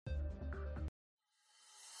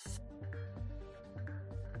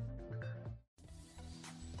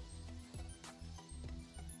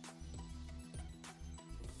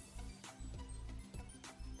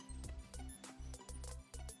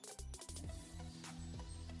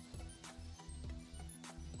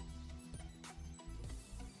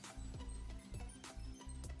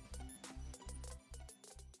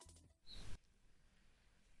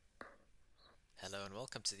Hello and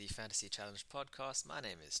welcome to the Fantasy Challenge podcast. My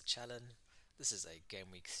name is Challen. This is a Game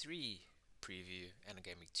Week 3 preview and a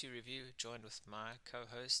Game Week 2 review, joined with my co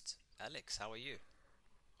host Alex. How are you?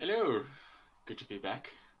 Hello, good to be back.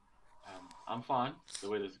 I'm fine. The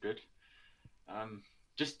weather's good. Um,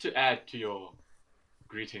 just to add to your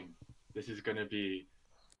greeting, this is going to be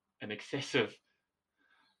an excessive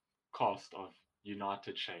cost of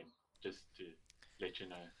United shame. Just to let you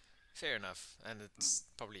know. Fair enough, and Mm, it's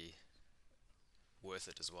probably worth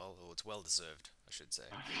it as well, or it's well deserved, I should say.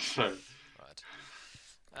 I think so. Right.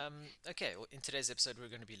 Okay, well, in today's episode, we're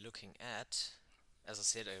going to be looking at, as I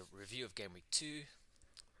said, a review of Game Week 2.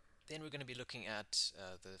 Then we're going to be looking at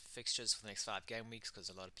the fixtures for the next 5 game weeks because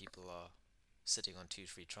a lot of people are sitting on two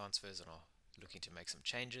free transfers and are looking to make some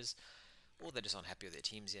changes, or they just aren't happy with their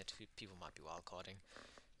teams yet. People might be wildcarding.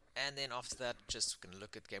 And then after that, just going to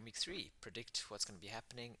look at Game Week 3, predict what's going to be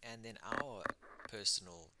happening, and then our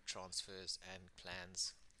personal transfers and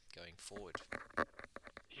plans going forward.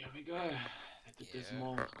 Here we go. Let the Yeah,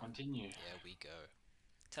 dismal continue. here we go.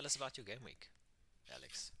 Tell us about your game week,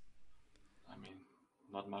 Alex. I mean,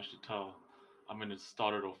 not much to tell. I mean, it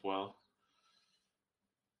started off well.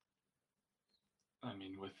 I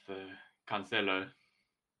mean, with Cancelo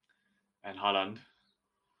and Haaland.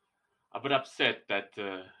 A bit upset that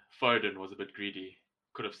Foden was a bit greedy.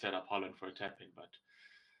 Could have set up Holland for a tap in, but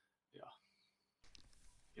yeah,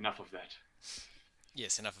 enough of that.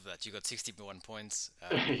 Yes, enough of that. You got 61 points.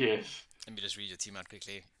 Yes. Let me just read your team out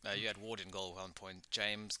quickly. You had Ward in goal, 1 point.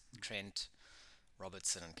 James, Trent,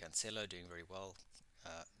 Robertson, and Cancelo doing very well.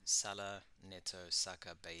 Salah, Neto, Saka,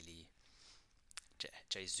 Bailey,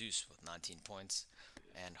 Jesus with 19 points,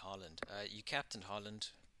 and Haaland. You captained Haaland.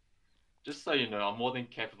 Just so you know, I'm more than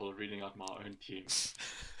capable of reading out my own team.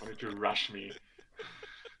 Wanted to rush me.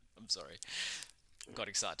 I'm sorry, got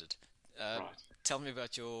excited. Uh, Right. Tell me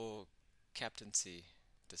about your captaincy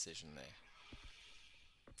decision there.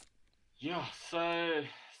 Yeah, so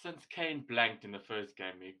since Kane blanked in the first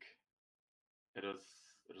game week, it was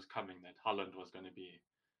it was coming that Holland was going to be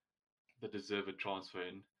the deserved transfer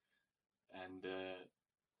in, and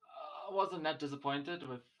I wasn't that disappointed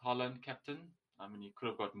with Holland captain. I mean, he could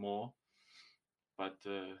have got more, but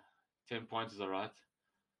 10 points is alright.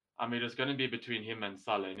 I mean, it's going to be between him and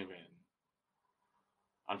Salah anyway.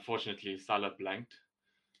 And unfortunately, Salah blanked,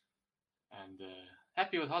 and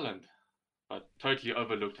happy with Holland, but totally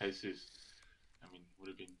overlooked Jesus. I mean, would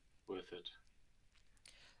have been worth it.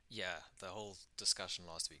 Yeah, the whole discussion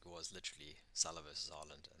last week was literally Salah versus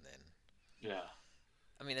Haaland, and then Yeah,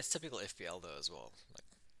 I mean, it's typical FPL though as well. Like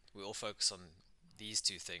we all focus on these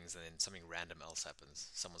two things, and then something random else happens.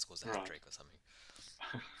 Someone scores a hat right. trick or something.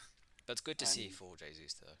 But it's good to see And for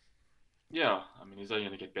Jesus though. yeah, I mean, he's only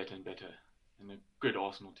going to get better and better. And a good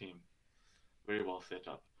Arsenal team, very well set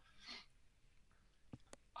up.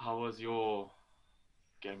 How was your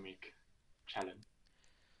game week challenge?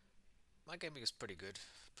 My game week was pretty good,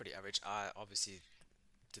 pretty average. I obviously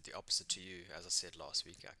did the opposite to you, as I said last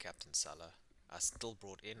week. I captained Salah. I still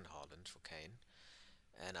brought in Haaland for Kane,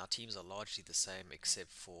 and our teams are largely the same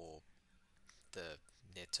except for the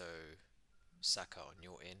Neto Saka on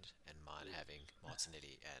your end and mine having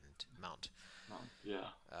Martinelli and Mount. Yeah,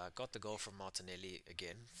 Got the goal from Martinelli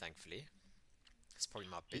again, thankfully. It's probably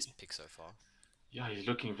my he, best pick so far. yeah, he's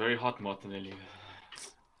looking very hot, Martinelli.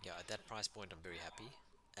 Yeah, at that price point, I'm very happy.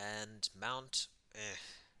 And Mount,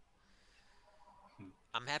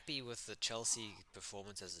 I'm happy with the Chelsea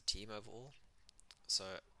performance as a team overall. So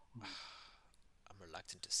I'm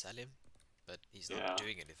reluctant to sell him, but he's not Yeah,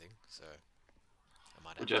 doing anything, so I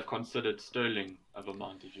might would have you to. have considered Sterling over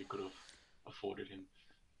Mount if you could have afforded him?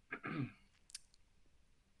 I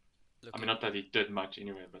Look, mean, not that he did much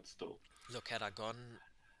anyway, but still. had I gone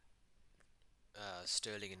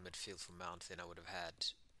Sterling in midfield for Mount, then I would have had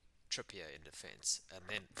Trippier in defence, and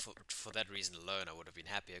then for that reason alone, I would have been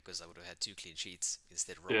happier because I would have had 2 clean sheets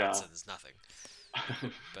instead of Yeah. Robertson's nothing.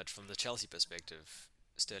 But from the Chelsea perspective,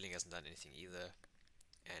 Sterling hasn't done anything either,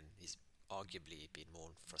 and he's arguably been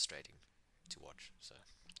more frustrating to watch. So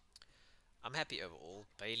I'm happy overall.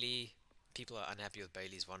 Bailey, people are unhappy with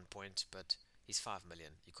Bailey's 1 point, but he's 5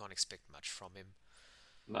 million. You can't expect much from him.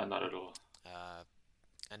 No, not at all. Uh,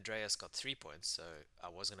 Andreas got 3 points, so I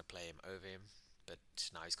was going to play him over him, but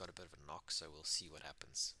now he's got a bit of a knock, so we'll see what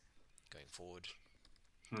happens going forward.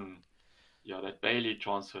 Hmm. Yeah, that Bailey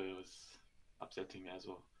transfer was upsetting me as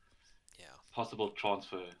well. Yeah, Possible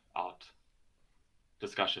transfer out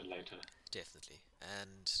discussion later. definitely.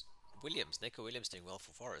 And Nico Williams doing well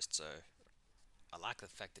for Forest, so I like the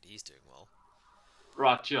fact that he's doing well,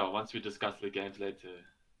 Right, yeah, once we discuss the games later.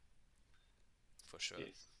 for sure.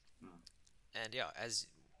 Yes. Mm. And yeah, as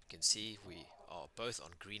you can see, we are both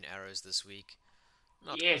on green arrows this week.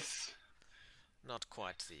 Not Yes. not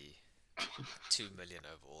quite the 2 million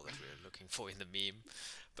overall that we were looking for in the meme,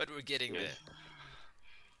 but we're getting Yes. there.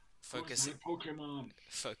 Focusing Where's my Pokemon?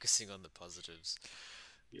 focusing on the positives.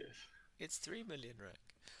 Yes. It's 3 million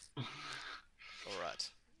rank. All right.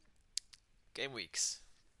 Game weeks.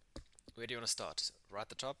 Where do you want to start? Right at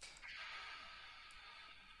the top?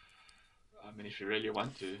 I mean, if you really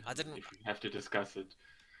want to, I didn't. if we have to discuss it.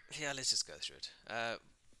 Yeah, let's just go through it.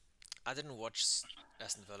 I didn't watch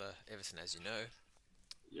Aston Villa Everton, as you know.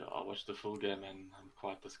 Yeah, I watched the full game and I'm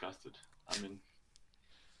quite disgusted. I mean,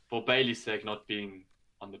 for Bailey's sake, not being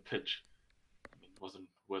on the pitch, I mean, it wasn't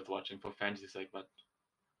worth watching for fantasy sake, but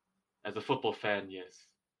as a football fan, yes,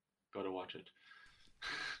 gotta watch it.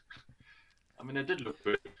 I mean, it did look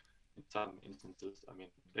good in some instances. I mean,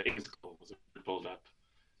 the Ings goal was a good build up.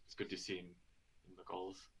 It's good to see him in the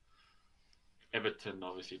goals. Everton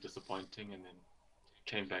obviously disappointing and then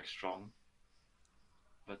came back strong.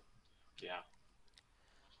 But yeah,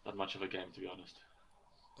 not much of a game to be honest.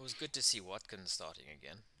 It was good to see Watkins starting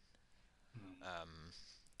again. Mm.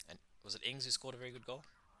 And was it Ings who scored a very good goal?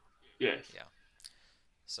 Yes. Yeah.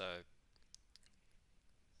 So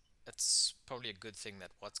it's probably a good thing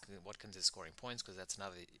that Watkins is scoring points, because that's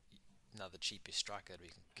another cheapest striker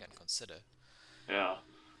we can consider. Yeah,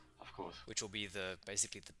 of course. Which will be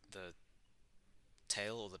basically the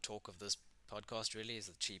tail or the talk of this podcast, really, is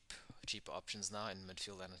the cheaper options now in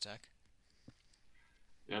midfield and attack.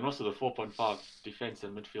 Yeah, and also the 4.5 defense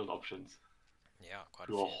and midfield options Yeah, quite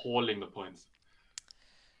a who few. are hauling the points.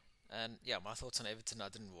 And yeah, my thoughts on Everton. I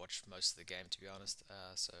didn't watch most of the game, to be honest,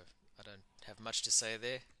 so I don't have much to say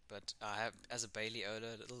there. But I have, as a Bailey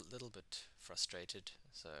owner, a little bit frustrated.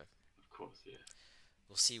 So Of course, yeah.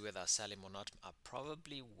 we'll see whether I sell him or not. I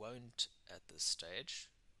probably won't at this stage,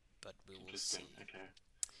 but we will see. Okay.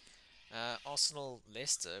 Arsenal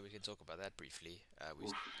Leicester. We can talk about that briefly.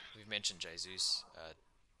 We've mentioned Jesus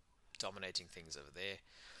dominating things over there.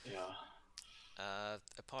 Yeah.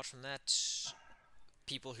 Apart from that,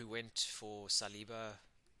 people who went for Saliba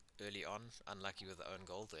early on, unlucky with the own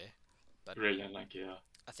goal there. But really unlucky, yeah.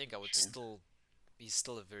 I think I would he's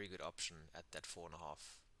still a very good option at that 4.5.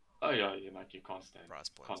 Oh yeah, you can't stand. Price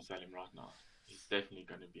point. Can't sell him right now. He's definitely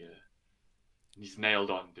going to be he's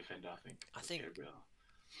nailed on defender, I think. Gabriel.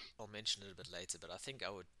 I'll mention it a bit later, but I think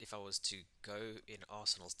I would, if I was to go in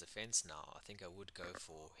Arsenal's defense now, I think I would go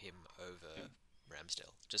for him over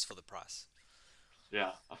Ramsdale, just for the price.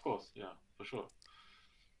 Yeah, of course, yeah, for sure.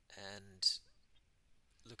 And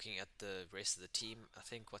looking at the rest of the team, I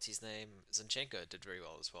think, what's his name? Zinchenko did very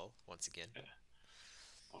well as well, once again. Yeah.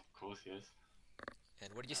 Of course, yes.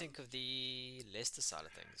 And what do you think of the Leicester side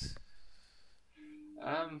of things?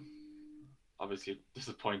 Obviously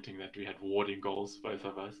disappointing that we had Ward in goals, both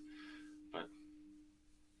of us, but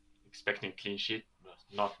expecting a clean sheet,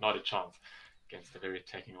 not a chance against a very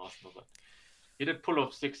attacking Arsenal. But he did pull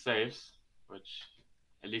off 6 saves, which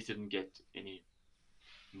at least didn't get any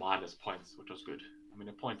minus points, which was good. I mean,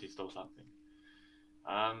 a point is still something.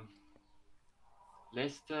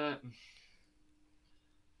 Leicester,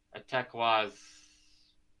 attack-wise,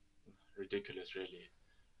 ridiculous, really.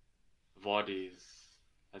 Vardy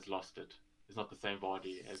has lost it. It's not the same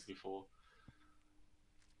Vardy as before.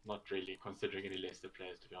 Not really considering any Leicester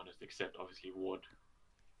players, to be honest, except obviously Ward.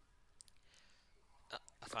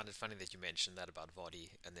 I find it funny that you mentioned that about Vardy,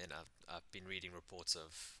 and then I've been reading reports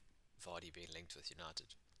of Vardy being linked with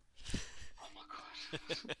United. Oh my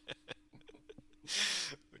gosh.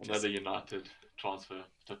 Another United transfer,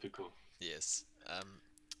 typical. Yes.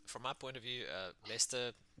 From my point of view,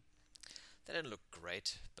 Leicester, they don't look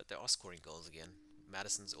great, but they are scoring goals again.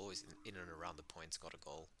 Maddison's always in and around the points, got a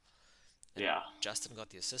goal. And yeah. Justin got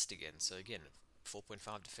the assist again, so again,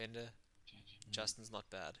 4.5 defender. Justin's not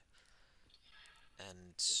bad.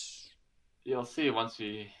 And you'll see once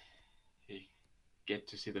we get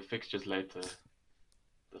to see the fixtures later,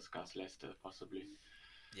 discuss Leicester possibly.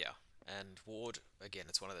 Yeah, and Ward, again,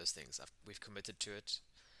 it's one of those things. We've committed to it,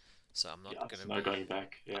 so I'm not going to... No going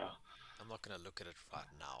back, yeah. I'm not going to look at it right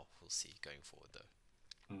now. We'll see going forward,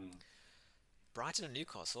 though. Mm. Brighton and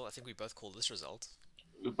Newcastle, I think we both called this result.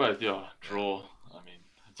 We both, draw. I mean,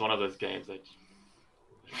 it's one of those games that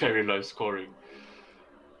very low scoring.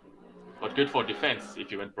 But good for defense if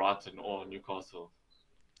you went Brighton or Newcastle.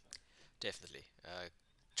 Definitely.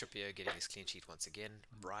 Trippier getting his clean sheet once again.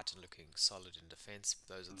 Brighton looking solid in defense.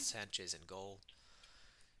 Those are the Sanchez in goal.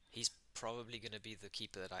 He's probably going to be the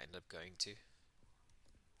keeper that I end up going to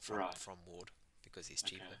from Ward, because he's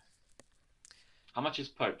cheaper. Okay. How much is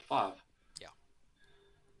Pope? 5? Yeah.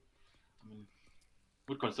 I mean,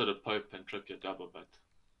 would consider Pope and Trippier double, but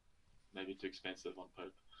maybe too expensive on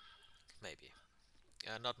Pope. Maybe.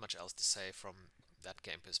 Not much else to say from that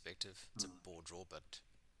game perspective. It's a Mm. bore draw, but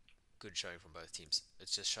good showing from both teams.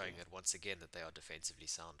 It's just showing Yeah, that once again that they are defensively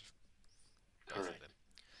sound, both of correct. them.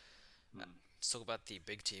 Mm. Let's talk about the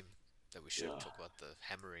big team that we should Yeah. talk about the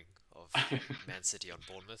hammering of Man City on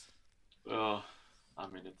Bournemouth. Well, I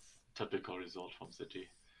mean, it's typical result from City.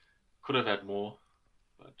 Could have had more,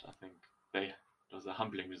 but I think it was a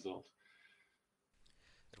humbling result.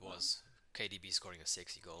 It Um, was KDB scoring a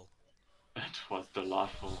sexy goal. it was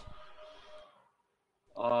delightful.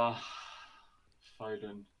 Oh,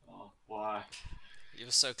 Foden. Oh, why? You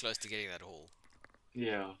were so close to getting that haul.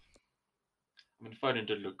 Yeah. I mean, Foden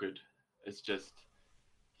did look good. It's just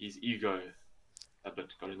his ego a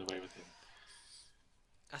bit got in the way with him.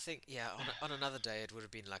 I think, yeah, on another day it would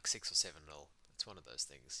have been like 6 or 7-0. It's one of those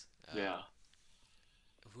things. Yeah,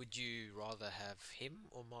 Would you rather have him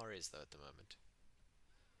or Mahrez though at the moment?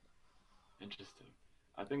 interesting.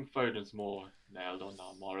 I think Foden's more nailed on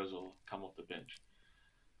now. Mahrez will come off the bench.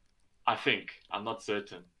 I think. I'm not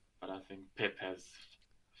certain, but I think Pep has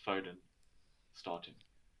Foden starting.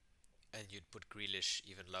 And you'd put Grealish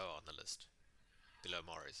even lower on the list, below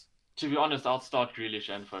Mahrez. To be honest, I'll start Grealish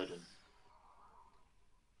and Foden.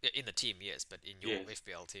 Yeah, in the team, yes, but in your Yes.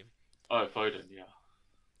 FPL team, Oh, Foden, yeah.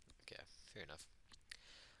 okay, fair enough.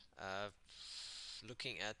 Uh,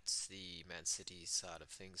 Looking at the Man City side of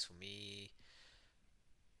things, for me,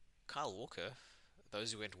 Kyle Walker,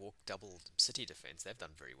 those who went walk double City defense, they've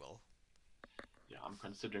done very well. Yeah, I'm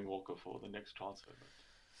considering Walker for the next transfer, but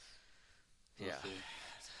we'll Yeah, see.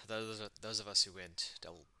 those of us who went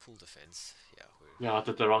double pool defense, yeah, Yeah, I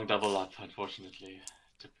did the wrong double up, unfortunately.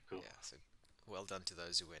 Typical. yeah. So well done to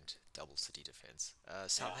those who went double City defense. Yeah.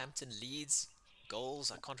 Southampton Leeds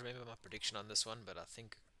goals. I can't remember my prediction on this one, but I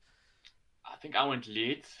think I think I went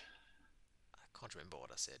Leeds. I can't remember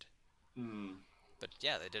what I said. Hmm. But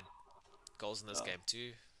yeah, they did goals in this Yeah. game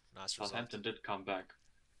too. Nice result. Southampton did come back.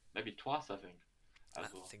 Maybe twice, I think, I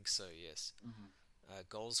as well. think so. Yes. Mhm.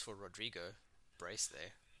 Goals for Rodrigo. Brace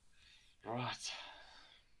there. Right.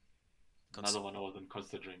 Cons- Another one I wasn't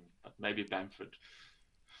considering, but maybe Bamford.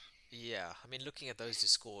 yeah, I mean, looking at those who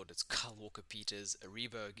scored, it's Kyle Walker-Peters,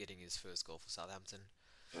 Aribo getting his first goal for Southampton.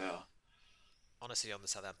 Yeah. Honestly, on the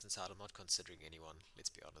Southampton side, I'm not considering anyone. Let's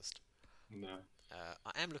be honest. No.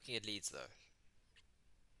 I am looking at Leeds though,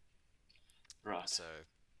 Right. so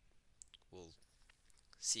we'll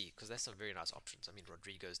see because there's some very nice options. I mean,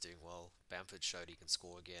 Rodrigo's doing well. Bamford showed he can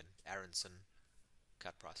score again. Aronson,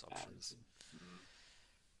 cut price options. Mm,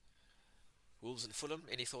 Wolves and Fulham.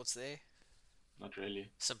 Any thoughts there? not really.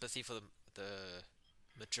 Sympathy for the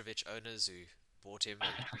Mitrovic owners who bought him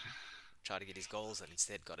and tried to get his goals and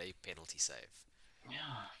instead got a penalty save. Yeah.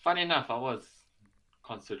 Funny enough, I was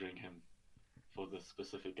considering him for this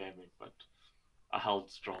specific game week, but I held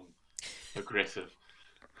strong, aggressive.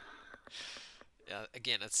 Yeah,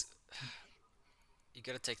 again, it's you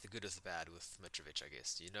got to take the good with the bad with Mitrovic, I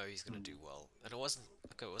guess. You know he's going to do well, and it wasn't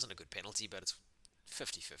a good penalty, but it's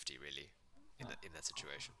 50-50 really in that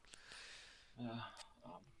situation. Uh,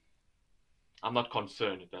 um, I'm not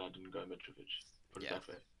concerned that I didn't go Mitrovic. Put it Yeah. that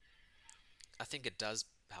way. I think it does,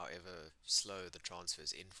 however, slow the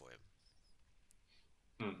transfers in for him.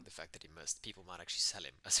 Hmm. The fact that he missed, people might actually sell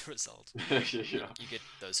him as a result. Yeah. You get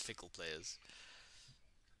those fickle players.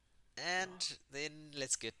 And then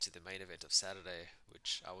let's get to the main event of Saturday,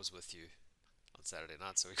 which I was with you on Saturday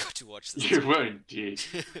night, so we got to watch this. You were indeed.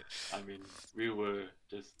 I mean, we were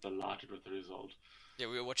just delighted with the result. Yeah,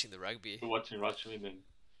 we were watching the rugby. We were watching rugby and then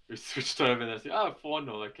we switched over and I said, oh, 4-0,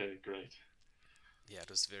 okay, great. Yeah, it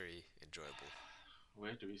was very enjoyable.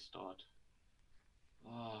 Where do we start?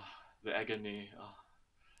 Oh, the agony. Oh.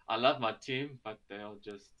 I love my team, but they are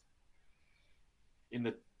just in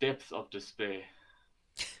the depths of despair.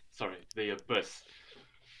 Sorry, the abyss.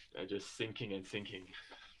 They're just sinking and sinking.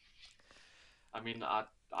 I mean, I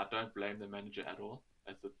don't blame the manager at all.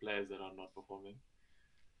 It's the players that are not performing.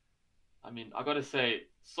 I mean, I got to say,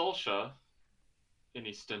 Solskjaer, in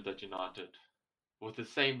his stint at United, with the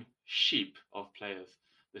same sheep of players,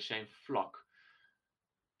 the same flock,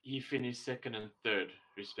 he finished second and third,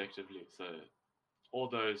 respectively. So all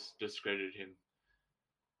those discredited him.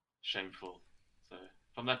 Shameful. So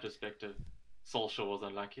from that perspective, Solskjaer was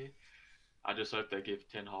unlucky. I just hope they give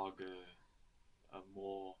Ten Hag a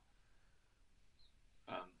more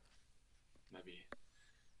maybe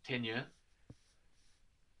tenure.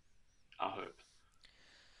 I hope.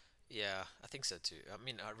 Yeah, I think so too. I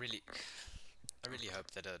mean, I really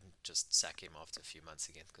hope they don't just sack him after a few months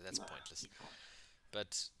again, because that's No, pointless. you can't.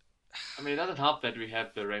 But I mean, it doesn't help that we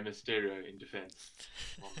have the Rey Mysterio in defense.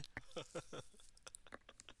 Well,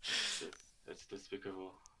 It's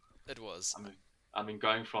despicable. It was. I mean,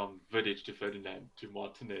 going from Vidic to Ferdinand to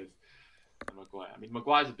Martinez and Maguire. I mean,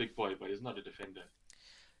 Maguire's a big boy, but he's not a defender.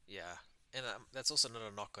 Yeah, and that's also not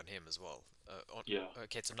a knock on him as well. Yeah,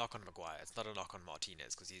 Okay, it's a knock on Maguire. It's not a knock on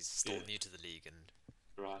Martinez because he's still yeah, new to the league and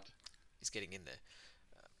right. he's getting in there.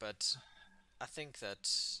 But I think that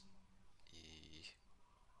he,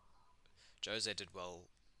 Jose did well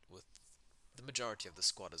with the majority of the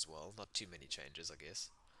squad as well. Not too many changes, I guess.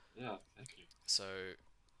 Yeah, exactly. So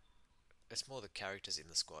it's more the characters in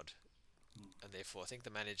the squad, Mm. and therefore I think the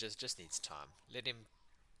manager just needs time. Let him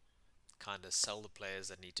kind of sell the players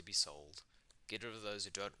that need to be sold, get rid of those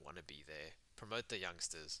who don't want to be there, promote the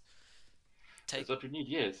youngsters. That's Take what we need.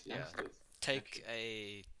 Yes, yeah, youngsters. take Exactly.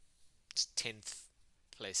 a 10th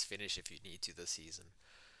place finish if you need to this season.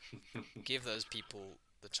 Give those people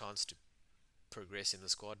the chance to progress in the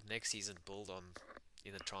squad. Next season, build on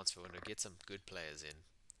in the transfer window, get some good players in,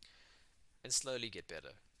 and slowly get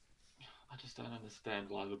better. I just don't understand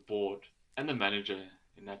why the board and the manager,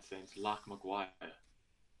 in that sense, like Maguire,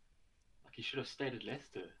 like he should have stayed at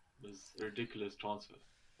Leicester. It was a ridiculous transfer.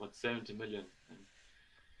 What 70 million,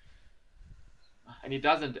 and he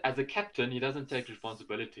doesn't, as a captain, he doesn't take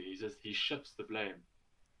responsibility. He shifts the blame.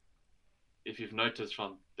 If you've noticed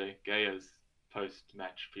from De Gea's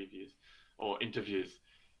post-match previews or interviews,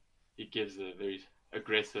 he gives a very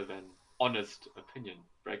aggressive and honest opinion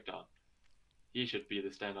breakdown. He should be the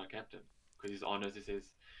standout captain because he's honest. He says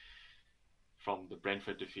from the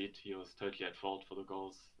Brentford defeat, he was totally at fault for the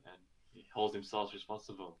goals and he holds himself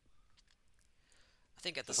responsible. I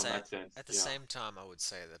think So from that sense, at the yeah, same time, I would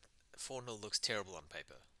say that 4-0 looks terrible on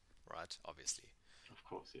paper, right? Obviously. of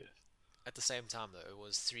course, yes. At the same time, though, it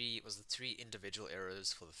was the three individual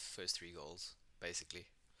errors for the first three goals, basically.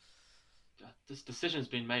 This decision's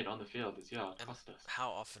been made on the field. It's, yeah, it And cost us. how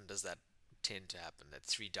often does that tend to happen? That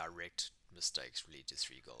three direct mistakes lead to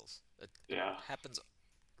three goals. It Yeah, happens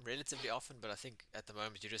relatively often, but I think at the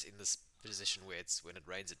moment you're just in this position where it's when it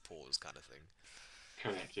rains it pours kind of thing.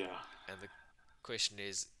 correct, yeah. And the question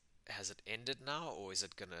is, has it ended now, or is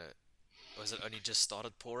it only just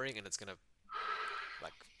started pouring and it's gonna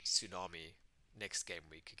like tsunami next game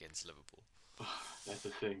week against Liverpool? That's the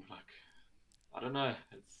thing. Like, I don't know.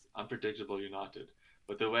 It's unpredictable United.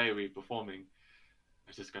 But the way we're performing,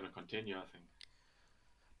 it's just going to continue, I think.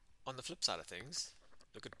 On the flip side of things,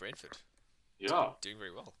 look at Brentford Yeah. doing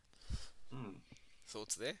very well. Mm.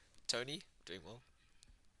 Thoughts there? Tony doing well.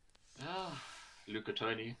 Yeah. Luca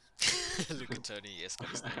Toni. Luca Tony, yes, got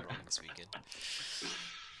his name wrong this weekend.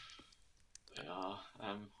 Yeah.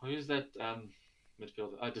 Who's that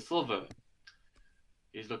midfielder? De Silva.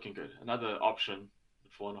 He's looking good. Another option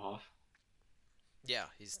at 4.5. Yeah,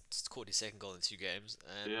 he's scored his second goal in 2 games,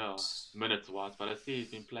 and Yeah. Minutes wise. But I see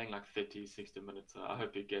he's been playing like 30, 60 minutes. So I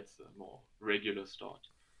hope he gets a more regular start.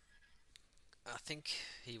 I think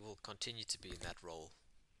he will continue to be in that role.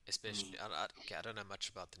 Especially, Mm. okay, I don't know much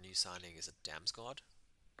about the new signing. Is it Damsgaard?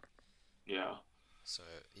 Yeah. So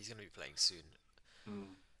he's going to be playing soon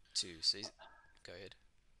Mm. too. So go ahead.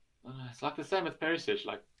 It's like the same with Perisic.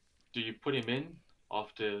 Like, do you put him in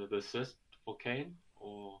after the assist for Kane,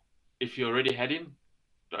 or if you already had him,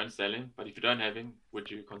 don't sell him. But if you don't have him, would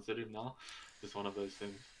you consider him now? It's one of those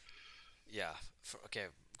things. Yeah. Okay.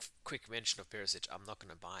 Quick mention of Perisic. I'm not going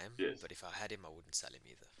to buy him, Yes. but if I had him, I wouldn't sell him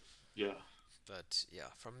either. Yeah. But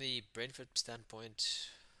yeah, from the Brentford standpoint,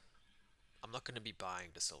 I'm not going to be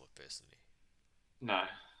buying De Silva personally. No.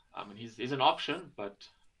 I mean, he's an option, but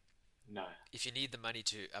no. If you need the money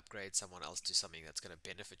to upgrade someone else to something that's going to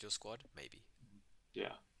benefit your squad, maybe.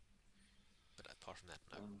 Yeah. But apart from that,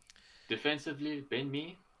 no. Defensively, Ben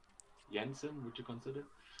Mee, Jensen, would you consider?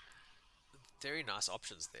 Very nice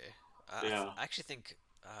options there. Yeah. I actually think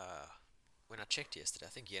when I checked yesterday, I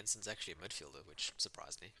think Jensen's actually a midfielder, which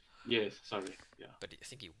surprised me. Yes. Sorry. Yeah. But I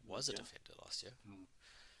think he was a Yeah. defender last year. Mm.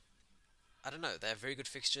 I don't know. They have very good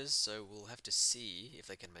fixtures, so we'll have to see if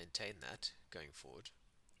they can maintain that going forward.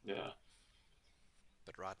 Yeah.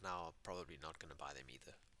 But right now, I'm probably not going to buy them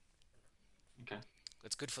either. Okay.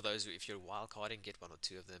 It's good for those who, if you're wild carding, get one or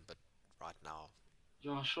two of them. But right now,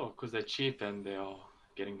 Yeah, sure, because they're cheap and they are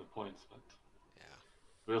getting the points, but yeah.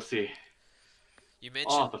 we'll see. You Oh,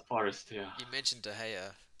 mentioned the Forest, yeah. you mentioned De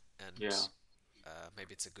Gea, and Yeah.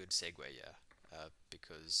 maybe it's a good segue here,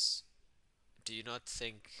 because do you not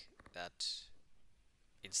think that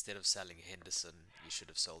instead of selling Henderson, you should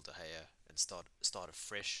have sold De Gea and start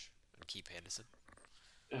afresh and keep Henderson?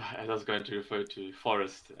 I was going to refer to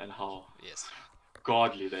Forest and how Yes.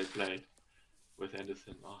 godly they played with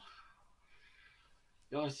Henderson. Oh.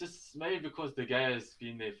 Yeah, it's just maybe because the guy has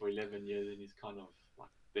been there for 11 years and he's kind of like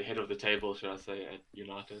the head of the table, should I say, at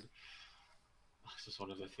United. it's just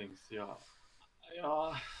one of the things. Yeah,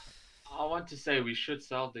 yeah. I want to say we should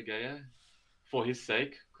sell De Gea for his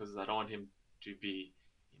sake, because I don't want him to be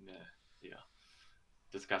in a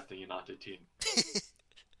disgusting United team.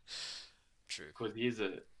 True. Because he's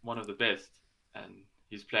one of the best, and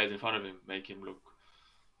his players in front of him make him look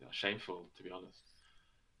shameful, to be honest.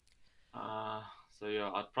 So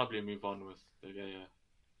yeah, I'd probably move on with De Gea.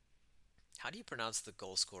 How do you pronounce the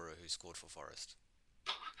goal scorer who scored for Forest?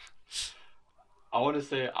 I want to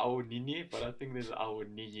say Awonini, but I think there's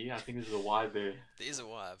Awoniyi. I think there's a Y there. There is a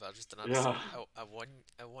Y, but I just don't understand. Yeah.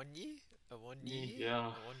 Awonyi? Awonyi?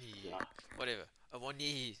 Yeah. Awonyi. Yeah. Whatever.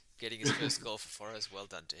 Awonyi getting his first goal for Forest. Well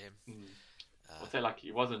done to him. I'll say like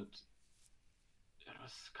he wasn't. It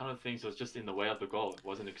was kind of things. It was just in the way of the goal.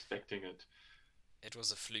 Wasn't expecting it. It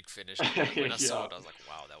was a fluke finish. When I saw it, I was like,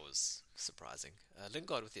 wow, that was surprising.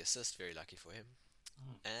 Lingard with the assist, very lucky for him.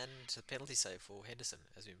 And a penalty save for Henderson,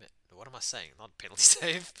 as we met. What am I saying? Not penalty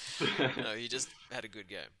save. No, he just had a good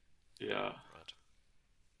game. Yeah. Right.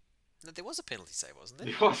 No, there was a penalty save, wasn't there?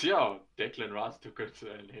 It was, yeah. Declan Rice took it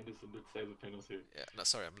and Henderson did save the penalty. Yeah. No,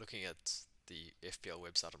 sorry, I'm looking at the FPL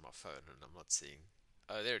website on my phone and I'm not seeing.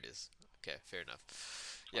 Oh, there it is. Okay, fair enough.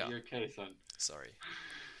 Yeah. Are you okay, son? Sorry.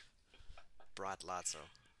 Bright lights are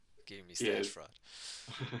giving me stage fright.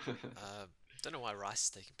 Don't know why Rice is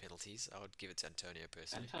taking penalties. I would give it to Antonio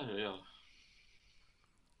personally. Antonio,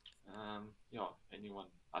 yeah. Yeah, anyone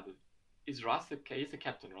other. Is Rice he's the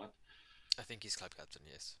captain, right? I think he's club captain,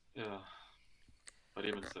 yes. Yeah. But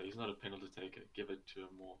even so, he's not a penalty taker. Give it to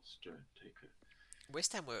a more stern taker.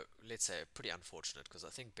 West Ham were, let's say, pretty unfortunate because I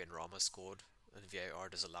think Ben Rama scored and VAR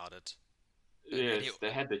disallowed it. Yes,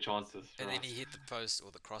 they had their chances. And then he hit the post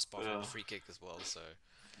or the crossbar from the free kick as well. So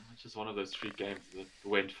it's just one of those 3 games that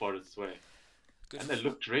went Forest's way. Good. And they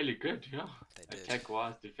looked really good, yeah. They did.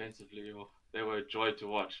 Attack-wise, defensively, they were a joy to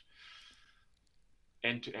watch.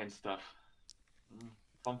 End-to-end stuff.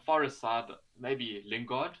 From Forest side, maybe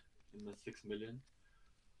Lingard in the 6 million,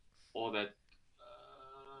 or that.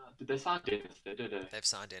 Did they sign Dennis? They did. They've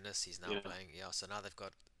signed Dennis. He's now playing. Yeah, so now they've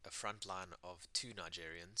got a front line of 2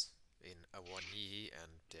 Nigerians in Awoniyi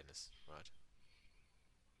and Dennis, right?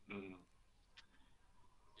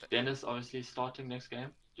 Dennis obviously starting next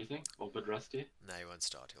game. Do you think, or a bit rusty? No, he won't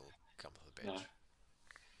start. He'll come off the bench. No.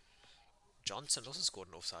 Johnson also scored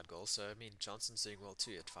an offside goal, so I mean Johnson's doing well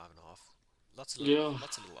too at 5.5. Lots of little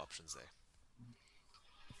options there.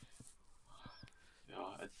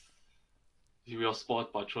 Yeah, we are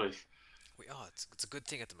sport by choice. We are. It's a good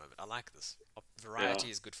thing at the moment. I like this. Variety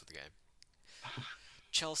is good for the game.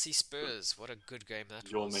 Chelsea Spurs. What a good game that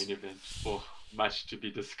was. Your main event. Much to be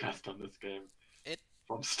discussed on this game.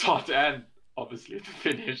 From start and obviously to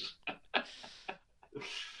finish.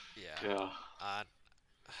 Yeah. I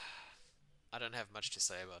don't have much to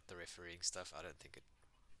say about the refereeing stuff. I don't think it.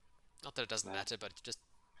 Not that it doesn't matter, but just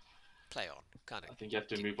play on. Kind of. I think you have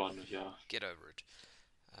to move on. Yeah. Get over it.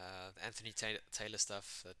 Anthony Taylor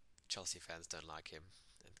stuff. Chelsea fans don't like him.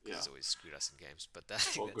 And he's always screwed us in games. But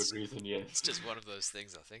for good reason, yes. It's just one of those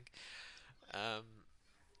things, I think.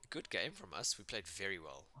 Good game from us. We played very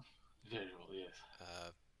well. Very well, yes.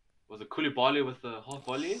 Was it Koulibaly with the half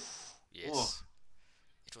volley? Yes.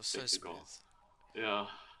 It was so smooth. Yeah.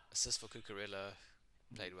 Assist for Cucurella.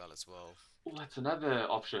 Played well as well. Oh, that's another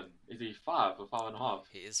option. Is he 5 or 5.5?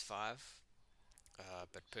 He is 5.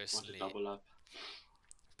 But personally, double up.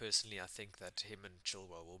 Personally, I think that him and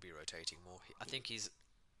Chilwell will be rotating more. I think he's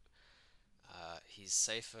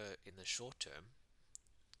safer in the short term,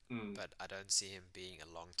 but I don't see him being a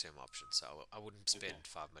long-term option. So I wouldn't spend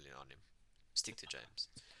 5 million on him. Stick to James.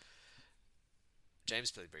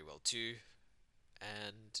 James played very well too,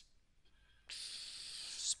 and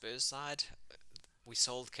Spurs side, we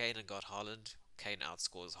sold Kane and got Haaland. Kane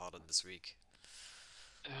outscores Haaland this week.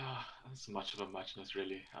 That's much of a muchness,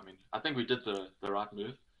 really. I mean, I think we did the right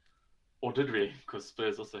move. Or did we? Because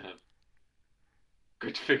Spurs also have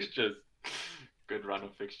good fixtures. Good run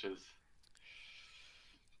of fixtures.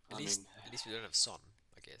 At least we don't have Son,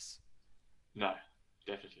 I guess. No,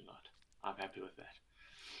 definitely not. I'm happy with that.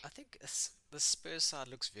 I think the Spurs side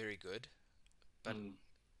looks very good. But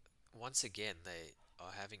once again, they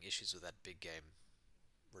are having issues with that big game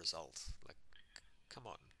result. Like, come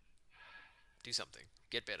on. Do something.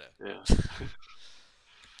 Get better. Yeah.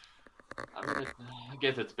 I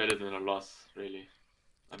guess it's better than a loss, really.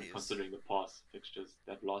 I mean, considering the past fixtures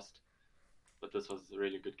they've lost. But this was a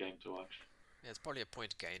really good game to watch. Yeah, it's probably a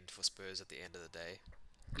point gained for Spurs at the end of the day.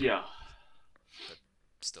 Yeah. But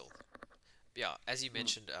still. Yeah, as you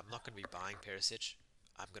mentioned, I'm not going to be buying Perisic.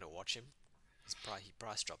 I'm going to watch him. He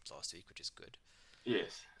price dropped last week, which is good.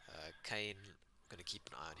 Yes. Kane, going to keep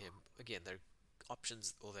an eye on him. Again, they're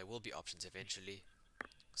options, or there will be options eventually.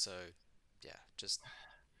 So, yeah, just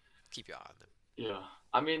keep your eye on them. Yeah.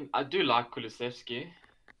 I mean, I do like Kulusevski,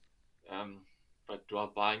 but do I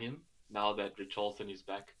buy him now that Richarlison is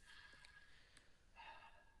back?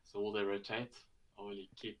 So will they rotate? Or will he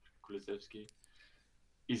keep Kulusevski?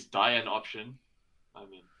 Is Dyer an option? I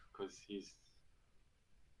mean, because he's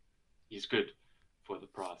good for the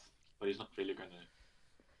price, but he's not really going to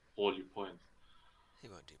haul you points. He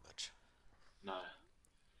won't do much. No.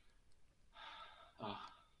 Ah,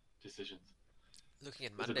 decisions. Looking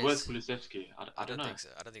at Is it worth Mondays, Kulusevski? I I don't don't know. think so.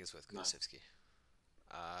 I don't think it's worth No. Kulusevski.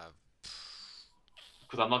 Uh,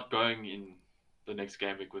 Because I'm not going in the next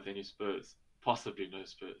game week with any Spurs. Possibly no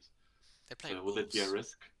Spurs. they're playing So will that be a Wolves.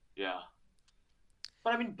 risk? Yeah.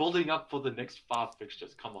 But I mean, building up for the next 5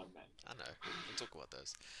 fixtures. Come on, man. I know. We'll talk about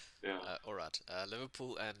those. Yeah. All right.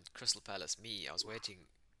 Liverpool and Crystal Palace. I was waiting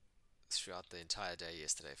throughout the entire day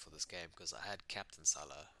yesterday for this game because I had Captain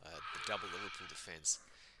Salah. I had the double Liverpool defense.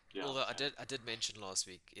 Yeah. Although I Same. did mention last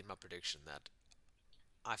week in my prediction that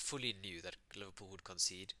I fully knew that Liverpool would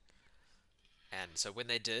concede, and so when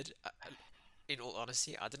they did, in all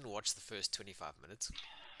honesty, I didn't watch the first 25 minutes,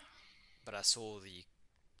 but I saw the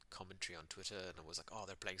commentary on Twitter and I was like, oh,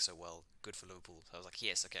 they're playing so well, good for Liverpool. So I was like,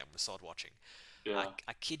 yes, okay, I'm gonna start watching. Yeah.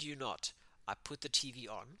 I kid you not, I put the TV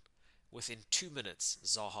on. Within 2 minutes,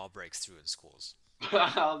 Zaha breaks through and scores.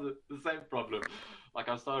 The same problem. Like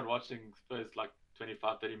I started watching first like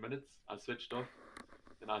 25, 30 minutes. I switched off.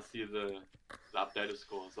 Then I see the updated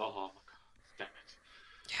score. Zaha. I'm like, damn it.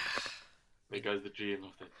 Yeah, There goes the dream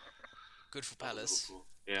of that. good for Double Palace, Liverpool.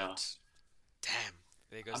 Yeah. but damn,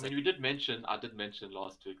 there goes I that. mean, I did mention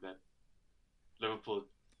last week that Liverpool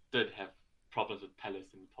did have problems with Palace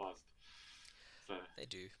in the past. So, They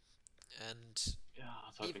do, and yeah, I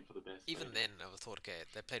was hoping for the best. even But then, I thought, okay,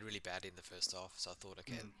 they played really badly in the first half, so I thought,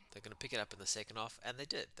 okay, Mm. they're going to pick it up in the second half, and they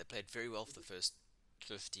did. They played very well for the first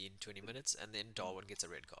 15, 20 minutes, and then Darwin gets a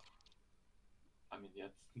red card. I mean, yeah,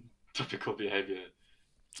 it's typical behavior.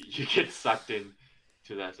 You get sucked in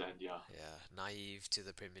to that, and yeah. Yeah, naive to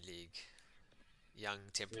the Premier League, young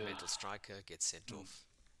temperamental striker gets sent off.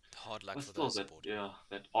 Hard luck But for still, those that supporting.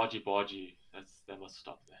 that argy bargy, they must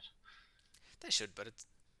stop that. They should, but it's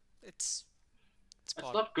It's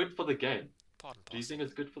part not good for the game. part and Do you parcel. think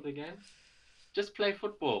it's good for the game? Just play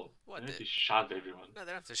football. What You don't have the? to shove everyone. No, they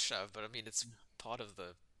don't have to shove, but I mean, it's part of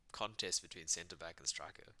the contest between centre back and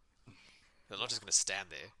striker. They're not just going to stand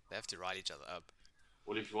there. They have to rile each other up.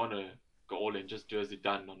 Well, if you want to go all in, just do as you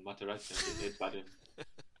done on Materazzi and get headbutt him.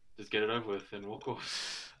 Just get it over with and walk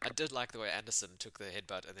off. I did like the way Anderson took the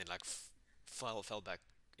headbutt and then like fell back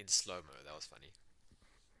in slow mo. That was funny.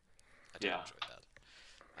 I did Yeah. enjoy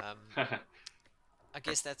that. I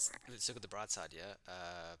guess let's look at the bright side. Yeah,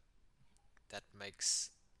 that makes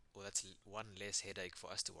that's one less headache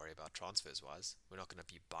for us to worry about transfers wise. We're not going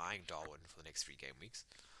to be buying Darwin for the next 3 game weeks.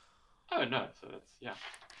 Oh no, so that's yeah.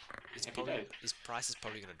 Happy days. His price is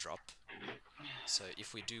probably going to drop. So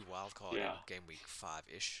if we do wildcard Yeah. in game week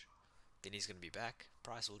 5-ish, then he's going to be back.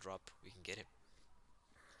 Price will drop. We can get him.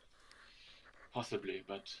 Possibly,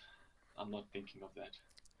 but I'm not thinking of that.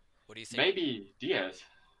 What do you think? Maybe Diaz.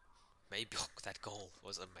 Maybe that goal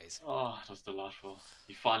was amazing. Oh, it was delightful.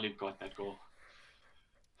 He finally got that goal.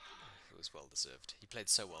 It was well deserved. He played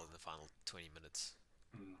so well in the final 20 minutes.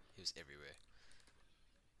 Mm. He was everywhere.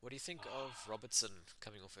 What do you think of Robertson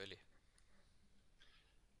coming off early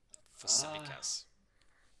for Simicas?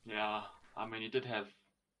 Yeah, I mean, he did have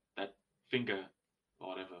that finger or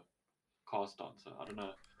whatever cast on, so I don't know.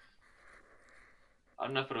 I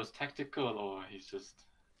don't know if it was tactical or he's just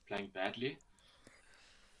playing badly.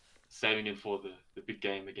 Saving him for the big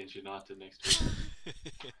game against United next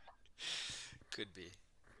week. Could be.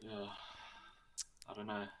 Yeah, I don't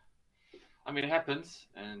know. I mean, it happens,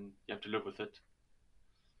 and you have to live with it.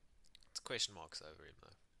 It's question marks over him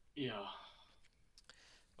though. Yeah.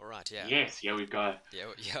 All right, yeah. Yes, here we go.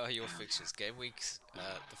 Yeah, your fixtures. Game weeks.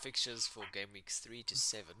 The fixtures for game weeks 3 to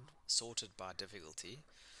 7 sorted by difficulty,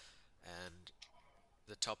 and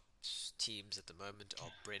the top teams at the moment are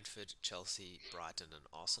Brentford, Chelsea, Brighton, and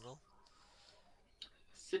Arsenal.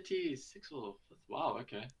 City 6th or 5th. Wow,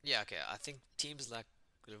 okay. Yeah, okay. I think teams like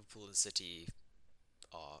Liverpool and City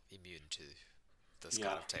are immune to this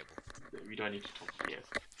kind of table. We don't need to talk. Yes.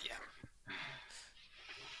 Yeah.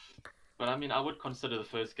 But I mean, I would consider the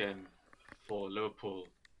first game for Liverpool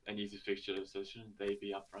an easy fixture, so shouldn't they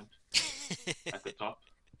be up front at the top?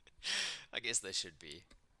 I guess they should be.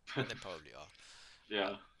 And they probably are. Yeah.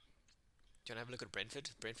 Do you want to have a look at Brentford?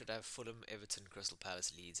 Brentford have Fulham, Everton, Crystal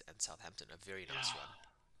Palace, Leeds, and Southampton. A very nice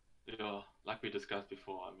run. Yeah, like we discussed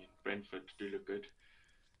before, I mean, Brentford do look good.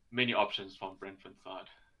 many options from Brentford's side.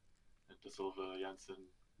 De Silva, Janssen,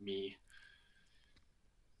 me.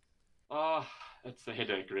 It's a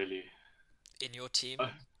headache, really. In your Uh, team,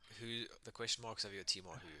 who the question marks of your team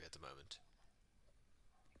are who at the moment?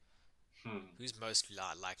 Who's most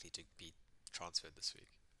likely to be transferred this week?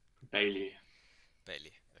 Bailey.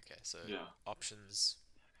 Bailey. Okay, so Yeah. options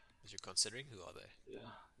that you're considering, who are they?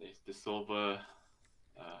 Yeah. There's De Silva,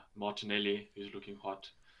 Martinelli, who's looking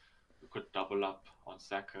hot. We could double up on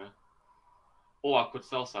Saka. Or I could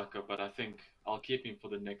sell Saka, but I think I'll keep him for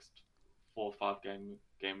the next 4 or 5 game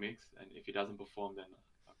weeks. And if he doesn't perform, then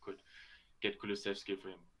I could get Kulusevski for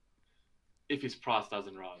him if his price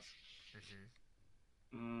doesn't rise.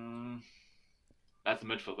 That's the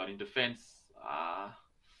midfield, but in defense,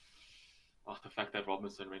 the fact that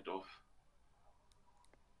Robinson went off,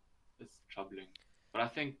 it's troubling. But I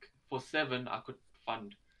think for 7, I could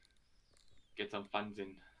get some funds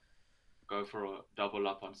in, go for a double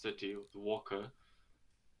up on City with Walker,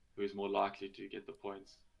 who is more likely to get the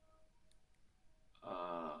points.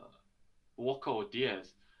 Walker or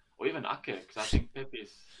Diaz, or even Ake, because I think Pepe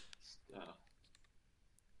is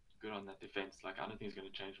good on that defense. Like, I don't think it's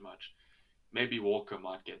going to change much. Maybe Walker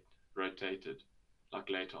might get rotated, like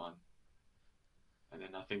later on. And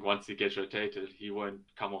then I think once he gets rotated, he won't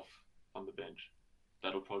come off on the bench.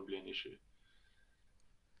 That'll probably be an issue.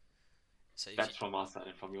 So that's from our side,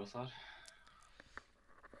 and from your side?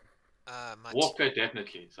 Walker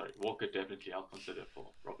definitely. Walker definitely. I'll consider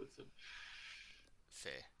for Robertson.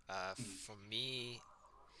 Fair. For me,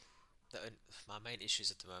 my main issues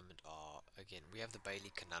at the moment are, again, we have the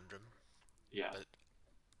Bailey conundrum. Yeah. But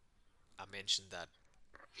I mentioned that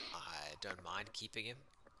I don't mind keeping him.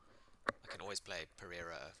 I can always play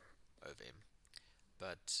Pereira over him.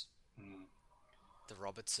 But the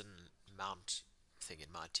Robertson Mount thing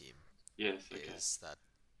in my team is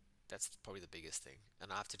that's probably the biggest thing.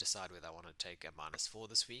 And I have to decide whether I want to take a -4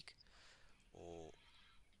 this week or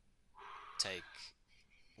take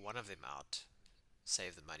one of them out,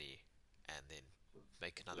 save the money, and then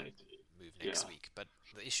make another move next week. But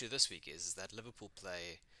the issue this week is that Liverpool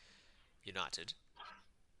play United,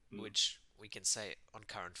 which we can say on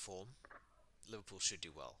current form, Liverpool should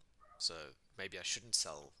do well. So maybe I shouldn't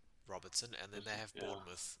sell Robertson, and then they have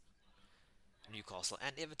Bournemouth, Newcastle,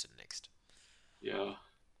 and Everton next. Yeah.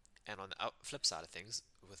 And on the flip side of things,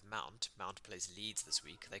 with Mount plays Leeds this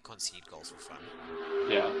week. They concede goals for fun.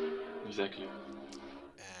 Yeah, exactly.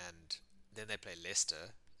 And then they play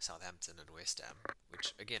Leicester, Southampton, and West Ham,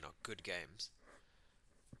 which again are good games.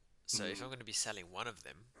 So if I'm going to be selling one of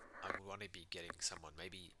them, I would want to be getting someone.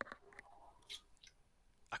 Maybe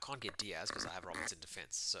I can't get Diaz because I have Robertson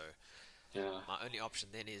defense. So my only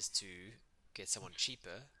option then is to get someone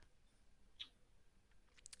cheaper,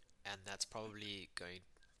 and that's probably going.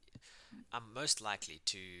 I'm most likely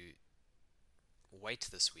to wait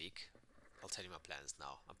this week. I'll tell you my plans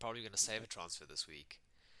now. I'm probably going to save a transfer this week,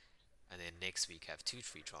 and then next week have 2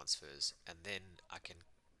 free transfers, and then I can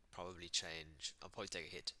probably change. I'll probably take a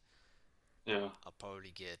hit. Yeah. I'll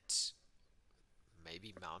probably get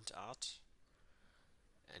maybe Mount out,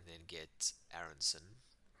 and then get Aronson,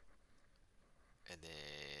 and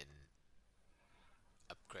then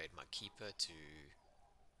upgrade my keeper to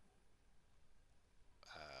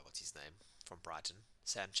what's his name from Brighton,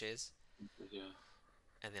 Sanchez. Yeah.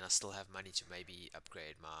 And then I still have money to maybe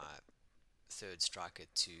upgrade my third striker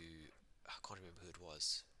to, I can't remember who it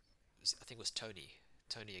was. I think it was Tony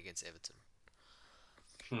against Everton.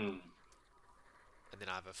 And then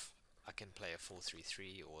I can play a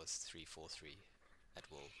 4-3-3 or 3-4-3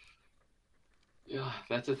 at will. Yeah,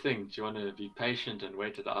 that's the thing. Do you want to be patient and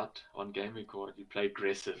wait it out on game week, or do you play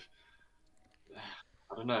aggressive?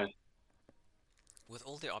 I don't know. With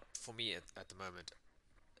all for me at the moment,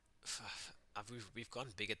 we've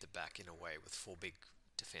gone big at the back in a way with 4 big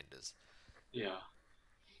defenders. Yeah.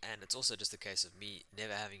 And it's also just a case of me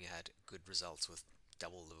never having had good results with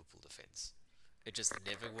double Liverpool defense. It just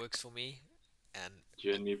never works for me. And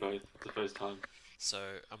you and me both. It's the first time.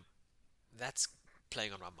 So that's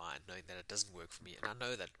playing on my mind, knowing that it doesn't work for me. And I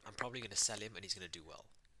know that I'm probably going to sell him and he's going to do well.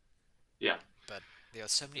 Yeah. But there are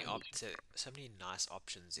so many nice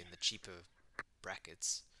options in the cheaper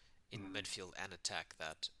brackets in midfield and attack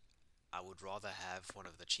that I would rather have one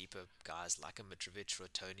of the cheaper guys like a Mitrovic or a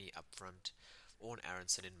Tony up front, or an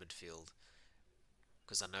Aronson in midfield,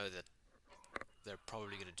 because I know that they're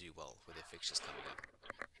probably going to do well with their fixtures coming up.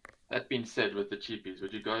 That being said, with the cheapies,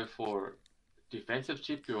 would you go for defensive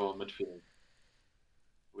cheapie or midfield?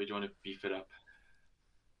 Where do you want to beef it up?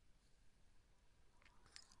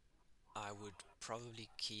 I would probably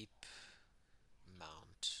keep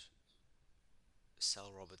Mount,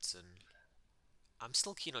 sell Robertson. I'm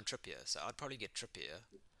still keen on Trippier, so I'd probably get Trippier,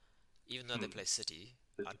 even though they Hmm. play City.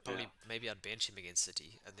 I'd Yeah. probably maybe I'd bench him against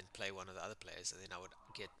City and then play one of the other players, and then I would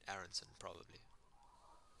get Aronson probably,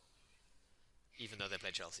 even though they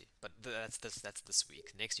play Chelsea. But that's this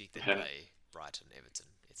week. Next week they Yeah. play Brighton, Everton,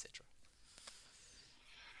 etc.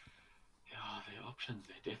 Yeah, they're options.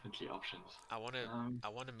 They're definitely options. I want to Um, I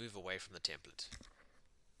want to move away from the template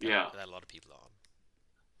yeah, that a lot of people are on.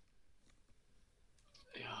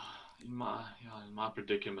 in my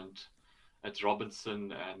predicament, it's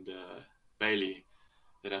Robinson and Bailey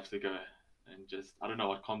that have to go, and just I don't know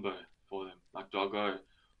what combo for them. Like, do I go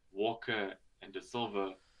Walker and De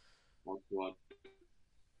Silva? What do I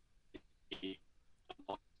do?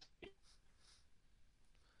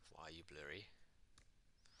 Why are you blurry?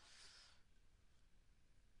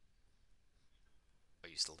 Are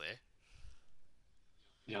you still there?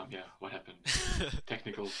 Yeah. What happened?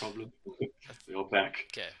 Technical problem. We're back.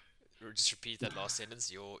 Okay, just repeat that last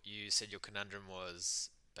sentence. You said your conundrum was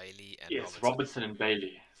Bailey and Yes, Robinson. Robertson and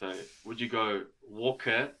Bailey. So would you go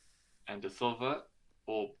Walker and De Silva,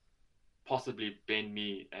 or possibly Ben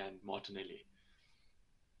Mee and Martinelli?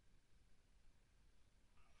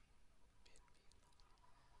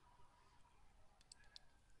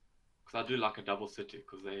 Because I do like a double city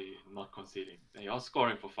because they're not conceding. They are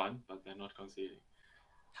scoring for fun, but they're not conceding.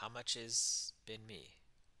 How much is Ben Mee?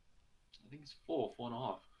 I think it's four and a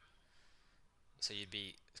half. So you'd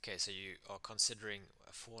be okay. So you are considering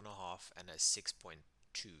a 4.5 and a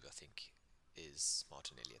 6.2. I think is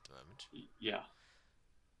Martinelli at the moment, Yeah,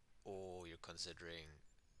 or you're considering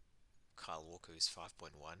Kyle Walker, who's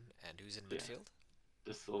 5.1, and who's in yeah. midfield?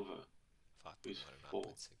 De Silva, who's 5.1 and four.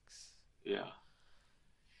 9.6. Yeah,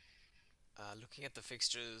 Looking at the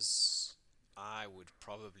fixtures, I would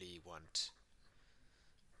probably want.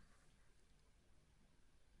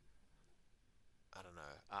 I don't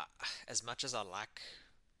know. As much as I like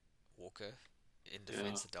Walker in yeah.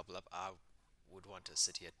 defense, the double up, I would want a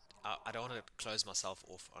City. I don't want to close myself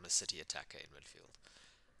off on a City attacker in midfield.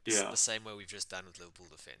 Yeah. The same way we've just done with Liverpool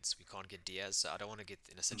defense. We can't get Diaz, so I don't want to get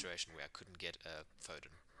in a Mm, situation where I couldn't get a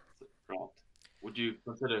Foden. right. Would you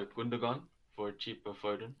consider Gundogan for a cheaper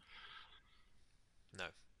Foden? No,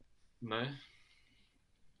 No.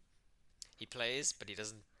 he plays, but he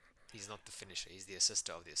doesn't. He's not the finisher. He's the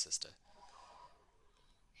assister of the assister.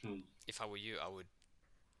 Hmm. If I were you, I would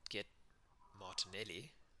get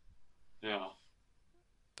Martinelli, Yeah.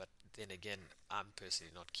 but then again, I'm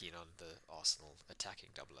personally not keen on the Arsenal attacking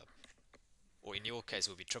double up. Or in your case,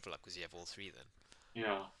 it would be triple up because you have all three then.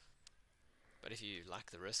 Yeah. But if you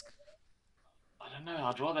like the risk, I don't know.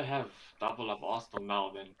 I'd rather have double up Arsenal now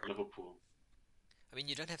than Liverpool. I mean,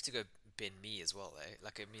 you don't have to go Ben Me as well, eh?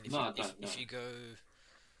 Like, I mean, No, I don't. No. if you go,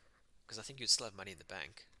 because I think you'd still have money in the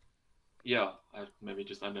bank. Yeah, maybe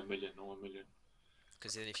just under a million or a million.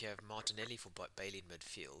 Because then if you have Martinelli for Bailey in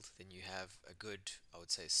midfield, then you have a good, I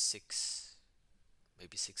would say six,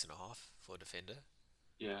 maybe 6.5 for a defender,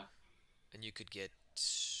 Yeah. and you could get.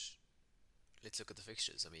 Let's look at the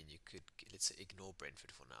fixtures. I mean, you could let's say ignore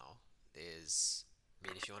Brentford for now. There's, I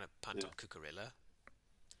mean, if you want to punt Yeah. on Cucurella,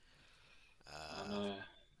 I uh, know.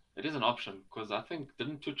 It is an option because I think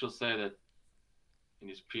didn't Tuchel say that in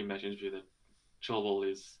his pre-match interview that Chilwell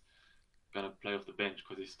is gonna play off the bench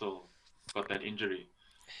because he's still got that injury.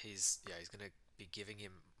 he's gonna be giving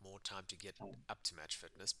him more time to get Um, up to match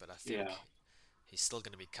fitness, but I yeah. think he's still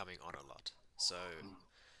gonna be coming on a lot. So Mm,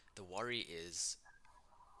 the worry is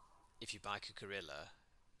if you buy Cucurella,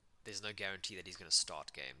 there's no guarantee that he's gonna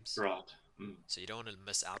start games. right. Mm, So you don't want to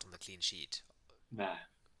miss out on the clean sheet nah.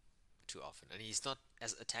 too often. And he's not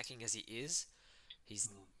as attacking as he is. He's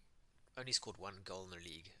Mm, only scored one goal in the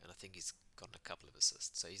league, and I think he's gotten a couple of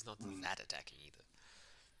assists. So he's not mm. that attacking either.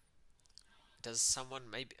 Does someone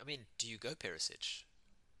maybe? I mean, do you go Perisic?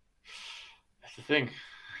 That's the thing.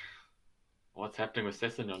 What's happening with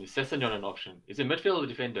Sessegnon? Is Sessegnon an option? Is he midfield or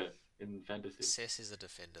defender in fantasy? Cess is a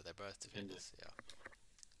defender. They're both Defender. defenders. Yeah.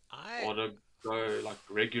 I Or to go like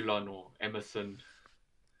Regulon or Emerson?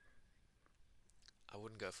 I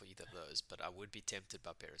wouldn't go for either of those, but I would be tempted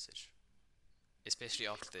by Perisic, especially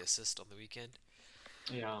after the assist on the weekend.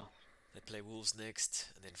 Yeah. They play Wolves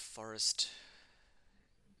next, and then Forest,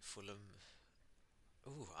 Fulham.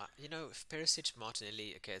 Ooh, if Perisic,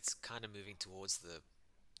 Martinelli, okay, it's kind of moving towards the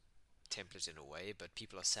template in a way, but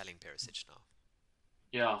people are selling Perisic now.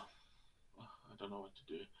 Yeah. I don't know what to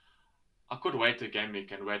do. I could wait a game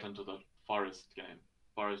week and wait until the Forest game.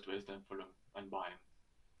 Forest, West Ham, Fulham, and buy him.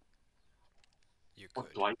 You What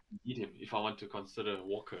could. do I need him if I want to consider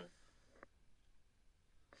Walker?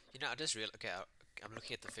 I just realized, okay, I'm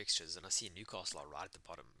looking at the fixtures and I see Newcastle are right at the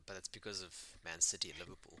bottom, but it's because of Man City and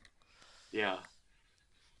Liverpool. Yeah.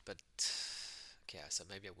 But okay, so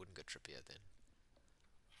maybe I wouldn't go Trippier then.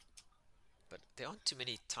 But there aren't too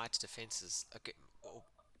many tight defenses. Okay, or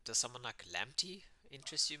does someone like Lamptey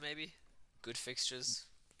interest you? Maybe good fixtures,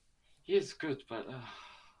 He is good, but no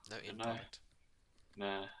I don't end know. product.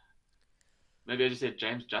 Nah. Maybe I just said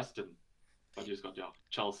James Justin, but he's got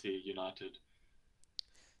Chelsea, United.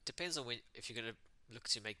 Depends on when if you're gonna look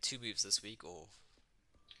to make two moves this week or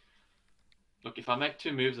Look, if I make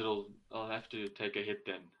two moves, I'll have to take a hit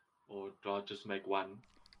then, or do I just make one,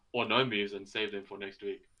 or no moves and save them for next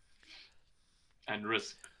week, and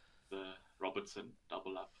risk the Robertson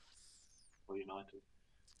double up for United.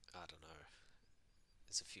 I don't know.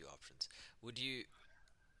 There's a few options. Would you?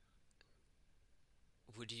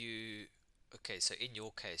 Would you? Okay, so in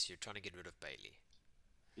your case, you're trying to get rid of Bailey.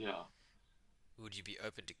 Yeah, Would you be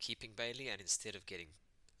open to keeping Bailey and instead of getting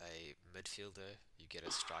a midfielder, you get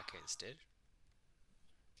a striker instead?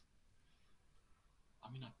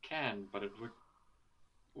 I mean I can, but it would.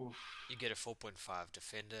 Oof. You get a 4.5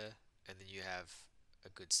 defender, and then you have a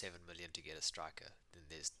good 7 million to get a striker. Then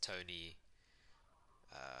there's Tony.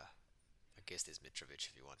 I guess there's Mitrovic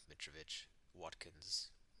if you want Mitrovic. Watkins,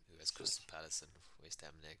 who has So, Crystal Palace and West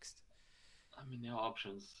Ham next. I mean there are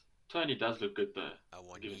options. Tony does look good though.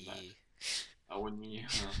 Give him that. Awani. Awani.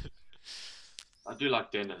 I do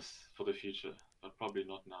like Dennis for the future, but probably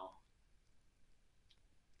not now.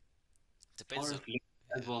 Depends Or on. if Link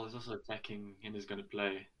as Yeah. well is also attacking and is going to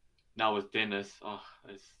play. Now with Dennis,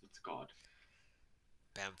 it's God.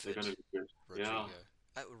 They're going Bamford, to be good. Yeah.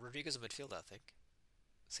 Rodrigo. Rodrigo's a midfielder, I think.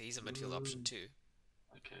 So he's a midfield option Mm, too.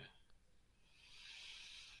 okay.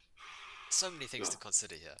 So many things Yeah. to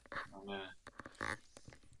consider here. I know.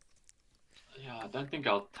 Yeah, I don't think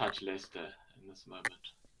I'll touch Leicester in this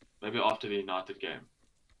moment. Maybe after the United game.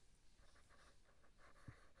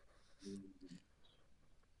 Mm.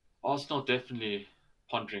 Arsenal definitely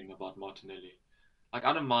pondering about Martinelli. Like,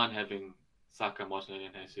 I don't mind having Saka, Martinelli,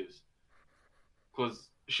 and Jesus. Because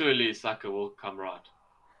surely Saka will come right.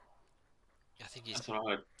 I think he's That's what I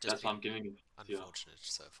heard. just That's why been I'm giving him unfortunate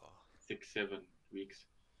so far. 6, 7 weeks.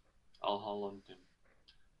 Al Holland him.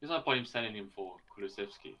 There's no point in selling him for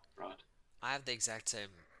Kulusevski, right? I have the exact same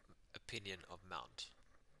opinion of Mount.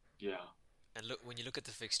 Yeah. And look, when you look at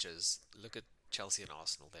the fixtures, look at Chelsea and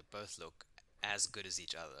Arsenal. They both look as good as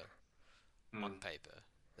each other on Mm, paper.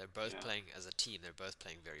 They're both yeah. playing as a team. They're both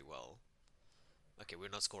playing very well. Okay, we're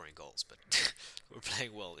not scoring goals, but we're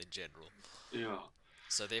playing well in general. Yeah.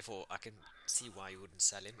 So therefore, I can see why you wouldn't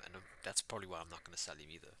sell him, and that's probably why I'm not going to sell him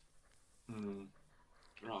either. Mm,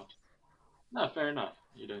 right. No, fair enough.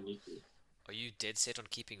 You don't need to. Are you dead set on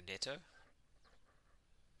keeping Neto?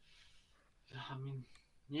 I mean,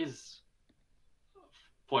 he's zero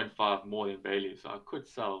point 0.5 more than Bailey, so I could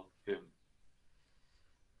sell him.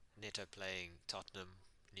 Neto playing Tottenham,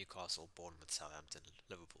 Newcastle, Bournemouth, Southampton,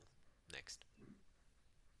 Liverpool next.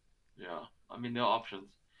 Yeah. I mean, there are options.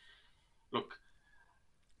 Look,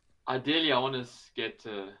 ideally, I want to get,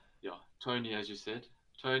 Tony, as you said.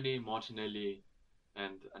 Tony, Martinelli,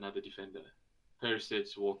 and another defender.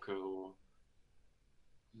 Perisic, Walker, or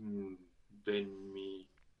Ben Me.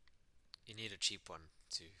 You need a cheap one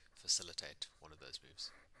to facilitate one of those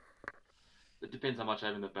moves. It depends how much I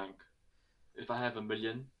have in the bank. If I have 1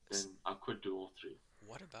 million, then I could do all three.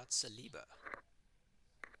 What about Saliba?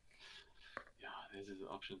 Yeah, there's the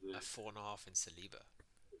options A there. 4.5 in Saliba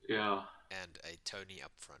Yeah, and a Tony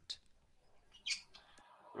up front.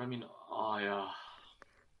 but I mean, yeah,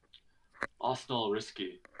 Arsenal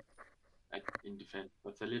risky in defense,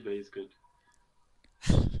 but Saliba is good.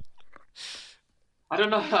 I don't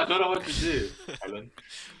know. I don't know what to do, Alan.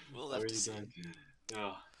 We'll I have to really see. don't.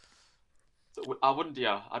 Yeah. So I wouldn't.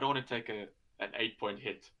 Yeah, I don't want to take an 8 point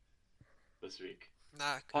hit this week.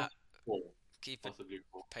 Nah, Four, keep it possibly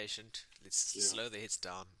four. patient. Let's Yeah. slow the hits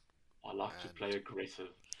down. I like to And play aggressive.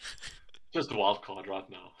 Just a wild card right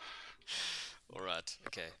now. all right,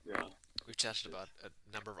 okay. Yeah. We've chatted about a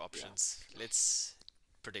number of options. Let's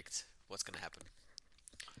predict what's going to happen.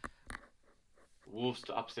 Wolves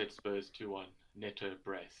to upset Spurs 2-1. Neto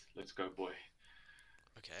brace. Let's go, boy.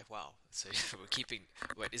 Okay, wow. So we're keeping.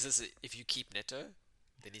 Wait, is this if you keep Neto,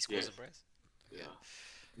 then he scores Yes. a brace? Yeah.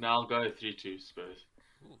 Now I'll go 3-2 Spurs.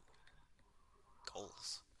 Ooh,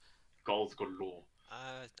 goals. Goals galore.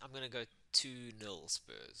 I'm gonna go 2-0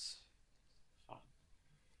 Spurs. Fine.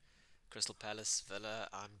 Crystal Palace, Villa.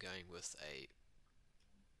 I'm going with a.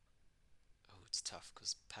 Oh, it's tough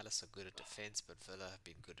because Palace are good at defense, but Villa have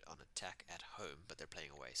been good on attack at home, but they're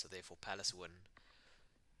playing away. So therefore, Palace win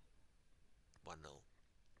 1-0.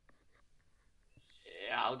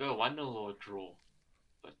 Yeah, I'll go 1-0 or draw.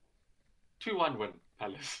 But 2-1 win,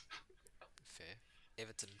 Palace. Fair.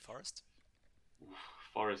 Everton, Forest. Oof,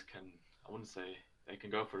 Forest can, I wouldn't say they can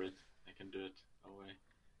go for it. They can do it away.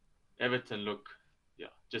 Everton look, yeah,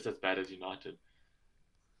 just as bad as United.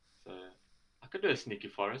 So I could do a sneaky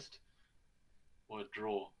Forest or a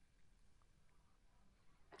draw.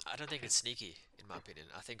 I don't think it's sneaky, in my opinion.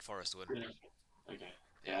 I think Forest win. Yeah. Okay.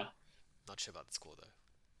 Yeah, Yeah. not sure about the score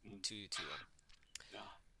though. Mm, 2-1. yeah.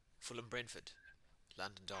 Fulham, Brentford,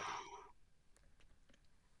 London Derby.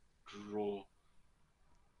 Draw.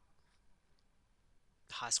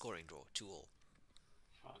 High scoring draw, 2-2.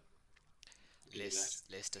 Fine. Give me that.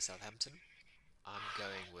 Leicester, Southampton. I'm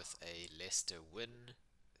going with a Leicester win,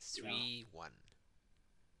 Yeah. 3-1.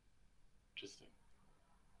 Interesting.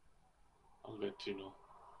 I'll bet 2-0.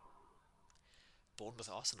 Bournemouth,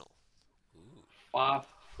 Arsenal. Ooh,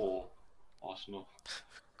 5-4 Arsenal.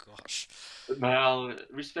 gosh. Well,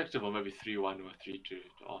 respectable, maybe 3-1 or 3-2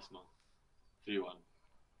 to Arsenal. 3-1.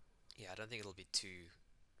 Yeah, I don't think it'll be too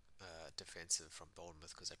defensive from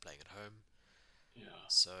Bournemouth because they're playing at home. Yeah.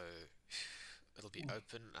 So it'll be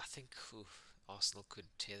open. I think Arsenal could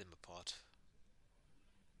tear them apart.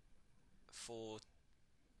 4,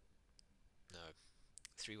 no,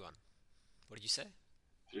 3-1. What did you say?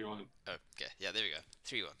 3-1. Oh, okay. Yeah, there we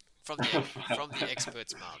go. 3-1. From the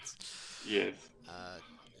experts' mouths. Yes. Uh,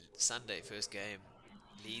 Sunday, first game,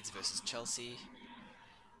 Leeds versus Chelsea.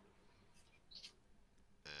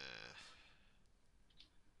 Uh,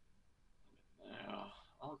 Yeah.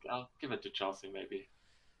 I'll give it to Chelsea maybe.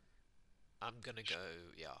 I'm gonna go,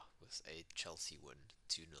 yeah, with a Chelsea win,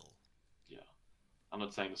 2-0. Yeah. I'm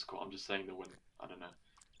not saying the score. I'm just saying the win. I don't know.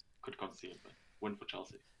 Could concede, but win for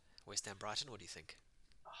Chelsea. West Ham, Brighton. What do you think?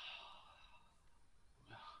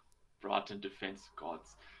 Brighton defense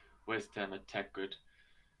gods. West Ham attack good.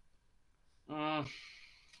 Mm,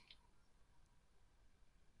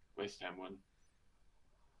 West Ham win.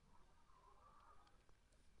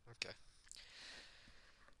 Okay.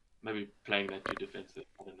 Maybe playing that too defensive.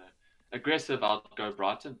 I don't know. Aggressive, I'll go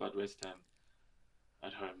Brighton, but West Ham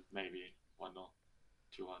at home maybe 1-0,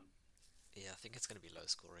 2-1. Yeah, I think it's gonna be low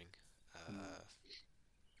scoring. Mm, Uh,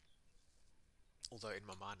 although in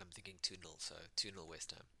my mind I'm thinking 2-0, so 2-0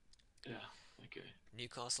 West Ham. yeah. Okay.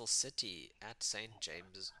 Newcastle City at St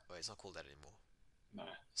James. Oh, it's not called that anymore. No.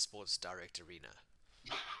 Sports Direct Arena.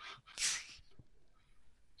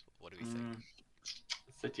 What do we think? Mm,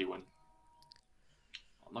 City win.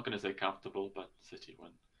 I'm not going to say comfortable, but City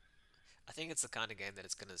win. I think it's the kind of game that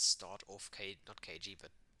it's gonna start off not cagey,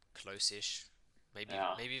 but close-ish. Maybe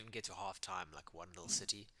Yeah. maybe even get to half time like 1-0 Mm,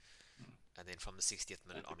 City, mm, and then from the 60th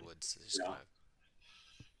minute that could be. onwards, it's just Yeah. gonna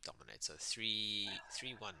dominate. So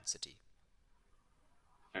 3-1 City.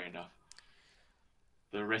 Fair enough.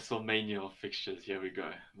 The WrestleMania of fixtures. Here we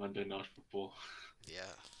go. Monday Night Football.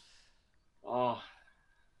 Yeah. Oh,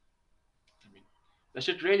 I mean, they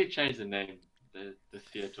should really change the name. The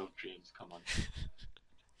Theatre of Dreams. Come on.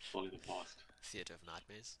 It's only the past. Theatre of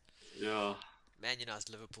Nightmares. Yeah. Man United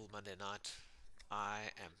Liverpool Monday night.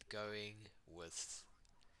 I am going with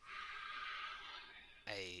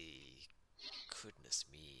a goodness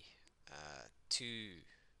me 2-0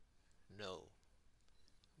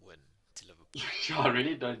 win to Liverpool. I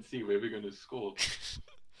really don't see where we're going to score.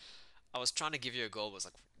 I was trying to give you a goal, but I was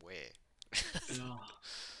like, where? Yeah.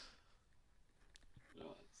 Yeah,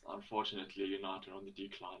 it's unfortunately United on the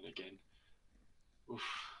decline again. Oof.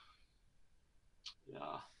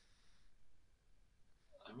 Yeah.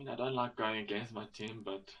 I mean, I don't like going against my team,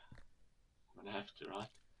 but I'm gonna have to, right?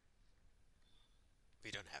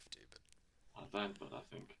 We don't have to, but I don't, but I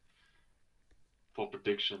think for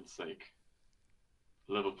prediction's sake,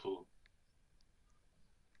 Liverpool.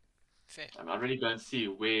 fair. I mean, I really don't see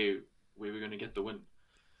where we're gonna get the win.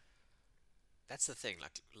 That's the thing.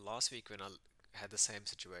 Like last week when I had the same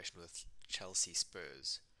situation with Chelsea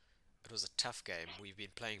Spurs, it was a tough game. We've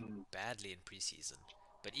been playing Mm, badly in preseason,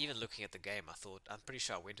 but even looking at the game, I'm pretty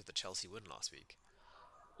sure I went with the Chelsea win last week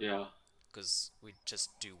yeah. because we just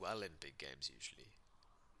do well in big games usually,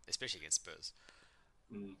 especially against Spurs.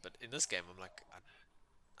 Mm. But in this game, I'm like,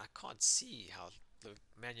 I can't see how the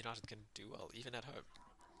Man United can do well, even at home.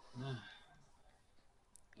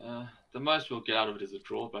 The most we'll get out of it is a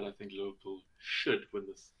draw, but I think Liverpool should win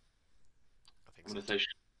this. I think I'm so gonna too. say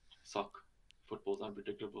sock. Football's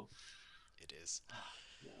unpredictable. It is.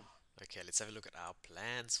 Yeah. Okay, let's have a look at our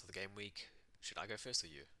plans for the game week. Should I go first or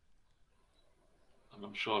you?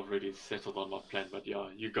 I'm sure I've already settled on my plan, but yeah,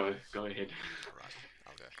 you go ahead. Alright,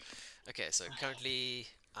 I'll go. Okay, so currently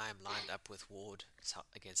I am lined up with Ward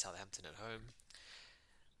against Southampton at home.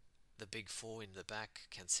 The big four in the back: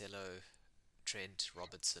 Cancelo, Trent,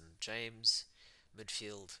 Robertson, James.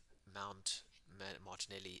 Midfield: Mount,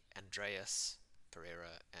 Martinelli, Andreas.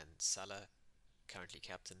 Pereira and Salah, currently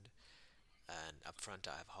captained. And up front,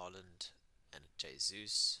 I have Haaland and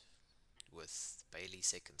Jesus, with Bailey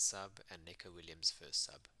second sub and Neco Williams first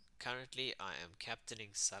sub. Currently, I am captaining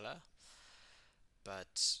Salah,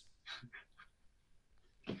 but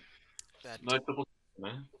that No triple,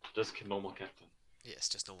 man. Just normal captain. yes,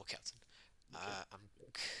 just normal captain. Okay.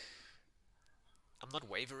 I'm not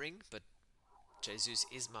wavering, but Jesus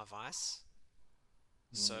is my vice.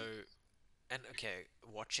 So, and okay,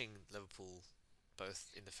 watching Liverpool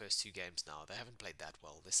both in the first two games now, they haven't played that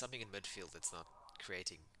well. There's something in midfield that's not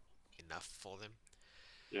creating enough for them.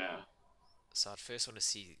 Yeah. So I'd first want to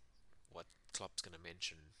see what Klopp's going to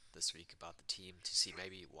mention this week about the team to see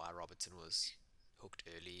maybe why Robertson was hooked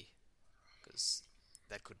early, because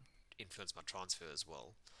that could influence my transfer as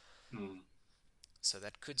well. Mm. So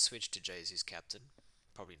that could switch to Jesus captain,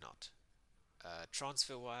 probably not.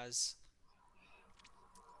 Transfer wise,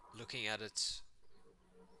 looking at it,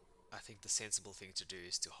 I think the sensible thing to do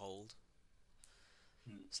is to hold,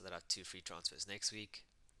 Mm. so that I have two free transfers next week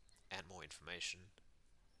and more information.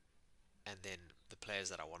 And then the players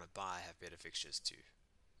that I want to buy have better fixtures too.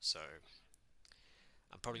 So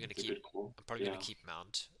I'm probably going to It's a keep. good call. I'm probably Yeah. going to keep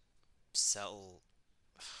Mount. Sell.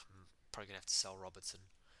 I'm probably going to have to sell Robertson.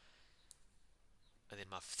 And then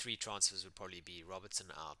my three transfers would probably be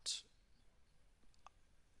Robertson out,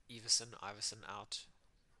 Iverson out,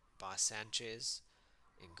 buy Sanchez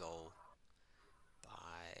in goal,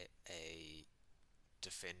 buy a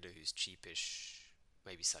defender who's cheapish,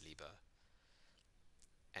 maybe Saliba,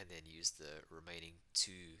 and then use the remaining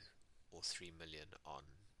 2 or 3 million on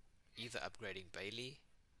either upgrading Bailey,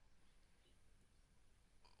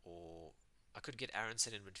 or I could get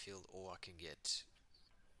Aronson in midfield, or I can get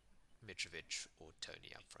Mitrovic or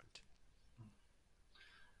Tony up front.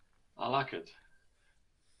 I like it.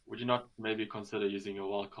 Would you not maybe consider using a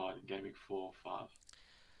wild card in game week 4 or 5?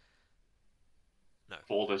 No.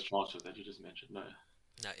 For all those transfers that you just mentioned? No.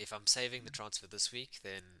 Now, if I'm saving the transfer this week,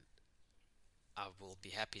 then I will be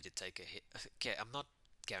happy to take a hit. Okay, I'm not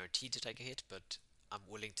guaranteed to take a hit, but I'm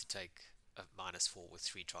willing to take a -4 with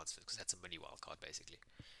three transfers, because that's a mini wildcard basically.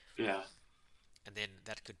 Yeah. And then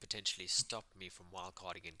that could potentially stop me from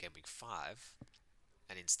wildcarding in game week 5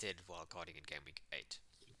 and instead wildcarding in game week 8.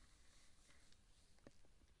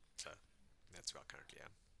 So that's where I currently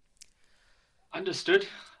am. Understood.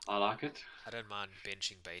 I like it. I don't mind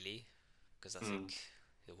benching Bailey, because I think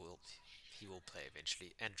he will play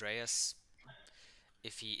eventually. Andreas,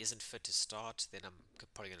 if he isn't fit to start, then I'm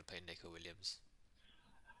probably going to play Neco Williams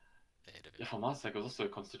ahead of him. Yeah, for my sake, I was also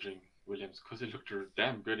considering Williams because he looked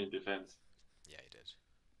damn good in defense. Yeah, he did.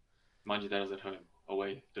 Mind you, that is at home.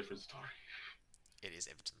 Away, different story. It is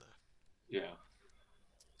Everton though. Yeah.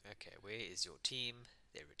 Okay, where is your team?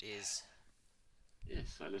 There it is.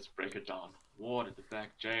 Yes, so let's break it down. Ward at the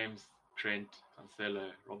back, James, Trent,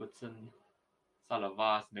 Cancelo, Robertson,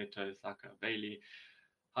 Salah, Neto, Saka, Bailey,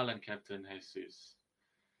 Haaland captain, Jesus.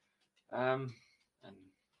 And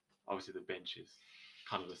obviously the bench is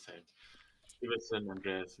kind of the same. Iverson,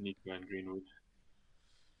 Andreas, Nico, and Greenwood.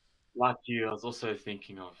 Like you, I was also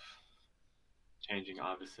thinking of changing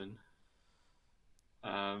Iverson.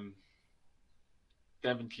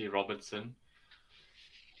 Definitely Robertson.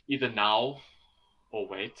 Either now or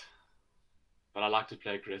wait. But I like to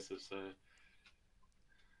play aggressive, so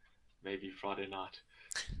maybe Friday night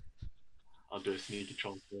I'll do a sneaky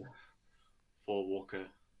transfer for Walker.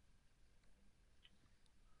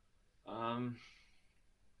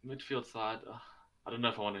 Midfield side, I don't know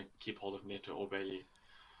if I want to keep hold of Neto or Bailey.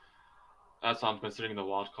 That's why I'm considering the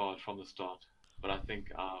wild card from the start. But I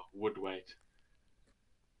think I would wait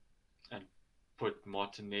and put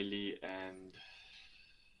Martinelli and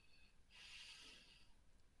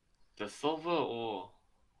De Silva, or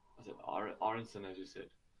was it Aronson, as you said,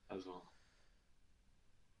 as well.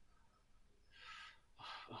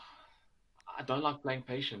 I don't like playing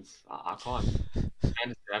patience. I can't.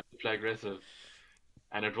 And I have to play aggressive.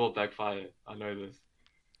 And it will backfire. I know this.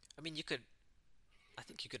 I mean, I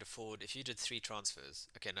think you could afford, if you did 3 transfers.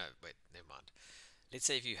 Okay, no, wait, never mind. Let's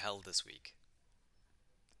say if you held this week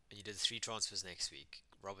and you did 3 transfers next week,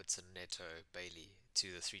 Robertson, Neto, Bailey,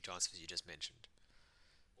 to the 3 transfers you just mentioned.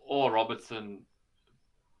 Or Robertson,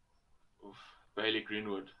 Bailey,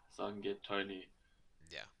 Greenwood, so I can get Tony.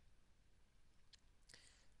 Yeah.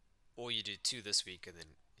 Or you do 2 this week and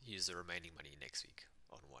then use the remaining money next week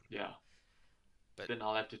on 1. Yeah. But then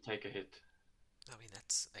I'll have to take a hit. I mean,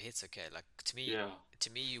 that's a hit's okay. Like, to me, Yeah.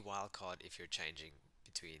 you wildcard if you're changing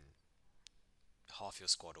between half your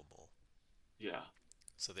squad or more. Yeah.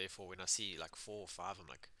 So therefore, when I see like 4 or 5, I'm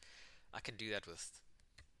like, I can do that with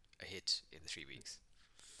a hit in 3 weeks.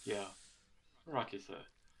 Yeah. rightly so.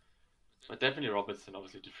 But definitely Robertson,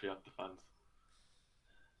 obviously, to free up the funds.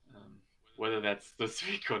 Whether that's this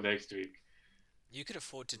week or next week. You could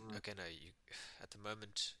afford to. Mm, Okay, no, you. At the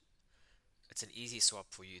moment, it's an easy swap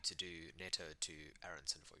for you to do Neto to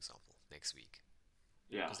Aronson, for example, next week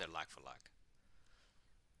yeah, because they're like for like.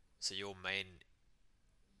 So your main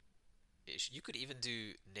ish. You could even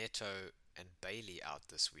do Neto and Bailey out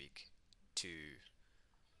this week to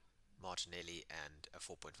Martinelli and a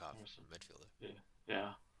 4.5 Harrison. midfielder, Yeah, yeah.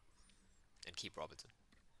 and keep Robertson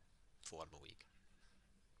for one more week.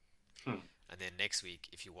 Hmm. And then next week,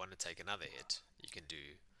 if you want to take another hit, you can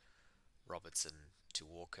do Robertson to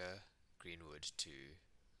Walker, Greenwood to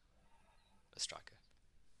a striker.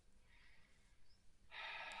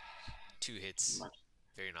 Two hits, Much,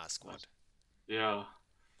 very nice much. squad. Yeah,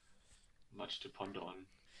 much to ponder on.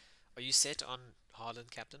 Are you set on Haaland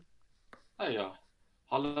captain? Oh yeah,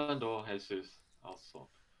 Holland or Jesus, I'll swap.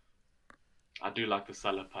 I do like the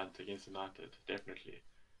Salah punt against United, definitely.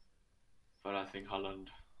 But I think Holland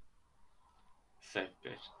safe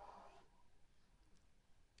bet.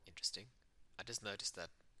 Interesting. I just noticed that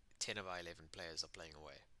 10 of our 11 players are playing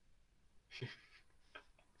away.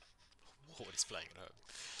 Ward is playing at home.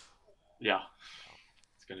 Yeah, Wow.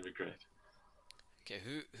 it's going to be great. Okay,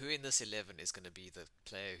 who in this 11 is going to be the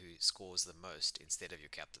player who scores the most instead of your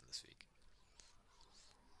captain this week?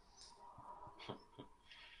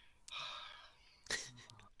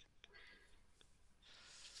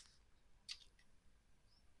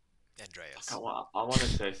 I, Andreas. I want to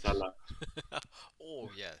say Salah. Oh,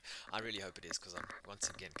 yeah. I really hope it is because I'm once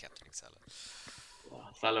again captaining Salah. Yeah,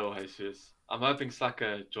 Salah or Jesus. I'm hoping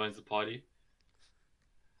Saka joins the party.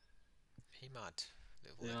 He might.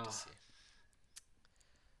 We'll have Yeah, to see.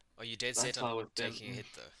 Are you dead set that's on how with them. taking a hit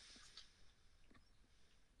though?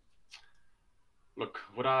 Look,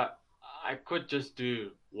 I could just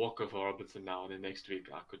do Walker for Robertson now, and then next week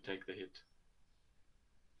I could take the hit.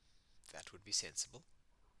 That would be sensible.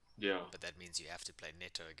 Yeah, But that means you have to play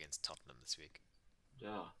Neto against Tottenham this week.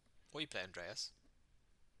 yeah, Or you play Andreas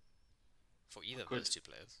for I either of could. those two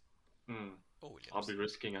players. Mm, Or I'll be Williams.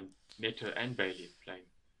 risking a Neto and Bailey playing.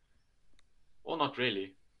 Or not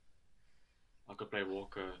really. I could play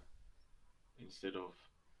Walker instead of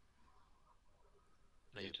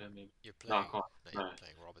No, Neto, maybe. you're No, I playing. can't. No, you're No.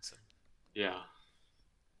 playing Robertson. Yeah.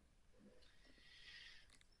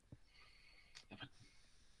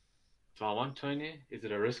 Do I want Tony? Is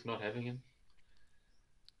it a risk not having him?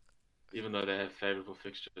 Even though they have favourable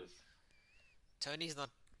fixtures. Tony's not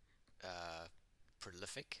uh,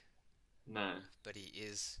 prolific, No. but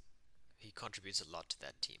he contributes a lot to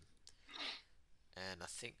that team. And I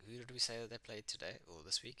think who did we say that they played today or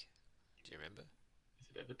this week? Do you remember? Is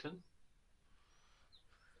it Everton?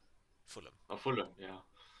 Fulham. Oh, Fulham, yeah.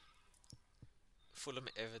 Fulham,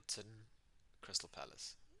 Everton, Crystal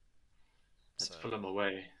Palace. That's So Fulham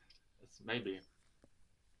away. That's maybe.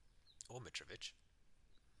 or Mitrovic.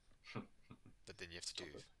 But then you have to do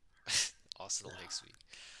Stop it. Arsenal Yeah. next week.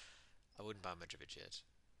 I wouldn't buy Mitrovic yet.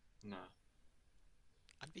 No.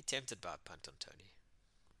 I'd be tempted by a punt on Tony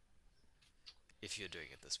if you're doing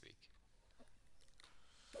it this week.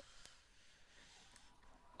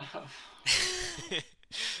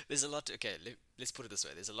 There's a lot. Okay, let's put it this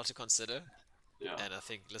way. There's a lot to consider, Yeah. and I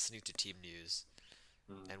think listening to team news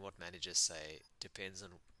Mm. and what managers say depends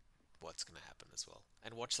on what's going to happen as well.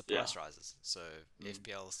 And watch the Yeah. price rises. So Mm.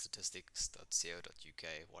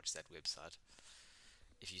 fplstatistics.co.uk, watch that website.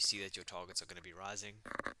 If you see that your targets are going to be rising,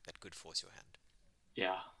 that could force your hand.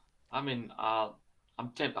 Yeah. I mean, I'm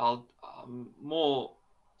more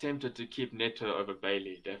tempted to keep Neto over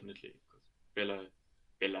Bailey, definitely. Because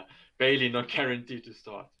Bella, Bailey not guaranteed to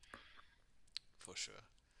start. For sure.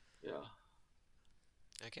 Yeah.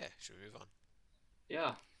 Okay, should we move on?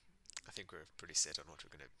 Yeah. I think we're pretty set on what we're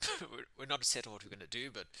going to... we're not set on what we're going to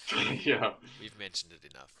do, but Yeah. we've mentioned it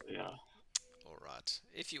enough. Yeah. Alright.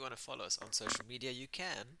 If you want to follow us on social media, you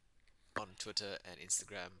can on Twitter and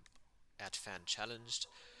Instagram at FanChallenged.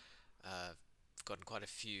 We've gotten quite a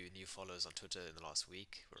few new followers on Twitter in the last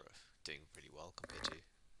week. We're doing pretty well compared to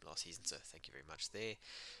last season, so thank you very much there.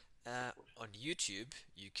 On YouTube,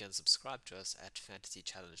 you can subscribe to us at Fantasy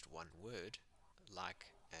Challenged one word, like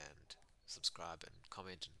and subscribe and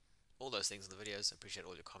comment and all those things in the videos. I appreciate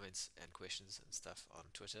all your comments and questions and stuff on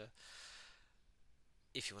Twitter.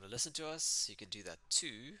 If you want to listen to us, you can do that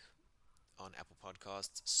too on Apple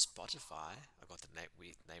Podcasts, Spotify. I got the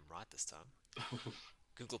name right this time.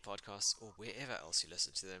 Google Podcasts, or wherever else you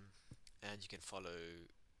listen to them. And you can follow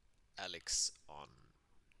Alex on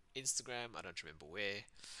Instagram. I don't remember where.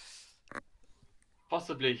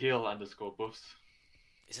 Possibly heel _buffs.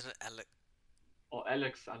 Is it an Alex? or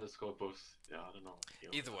Alex underscore Buffs. Yeah, I don't know.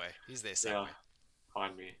 Either way, he's there Yeah, somewhere.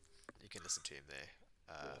 find me. You can listen to him there.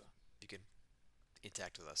 Yeah. You can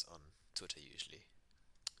interact with us on Twitter usually.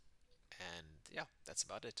 And yeah, that's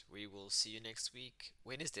about it. We will see you next week.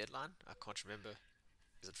 When is deadline? I can't remember.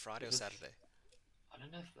 Is it Friday or Is it? Saturday? I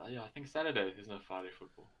don't know. Yeah, I think Saturday. There's no Friday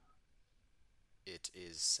football. It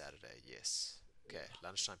is Saturday, yes. Okay,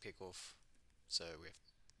 lunchtime kickoff. So we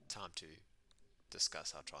have time to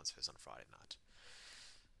discuss our transfers on Friday night.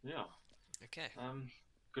 Yeah. Okay.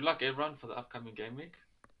 Good luck everyone for the upcoming game week.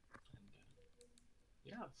 And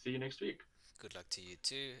yeah, see you next week. Good luck to you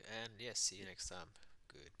too. And yes, see you next time.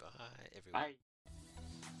 Goodbye, everyone. Bye.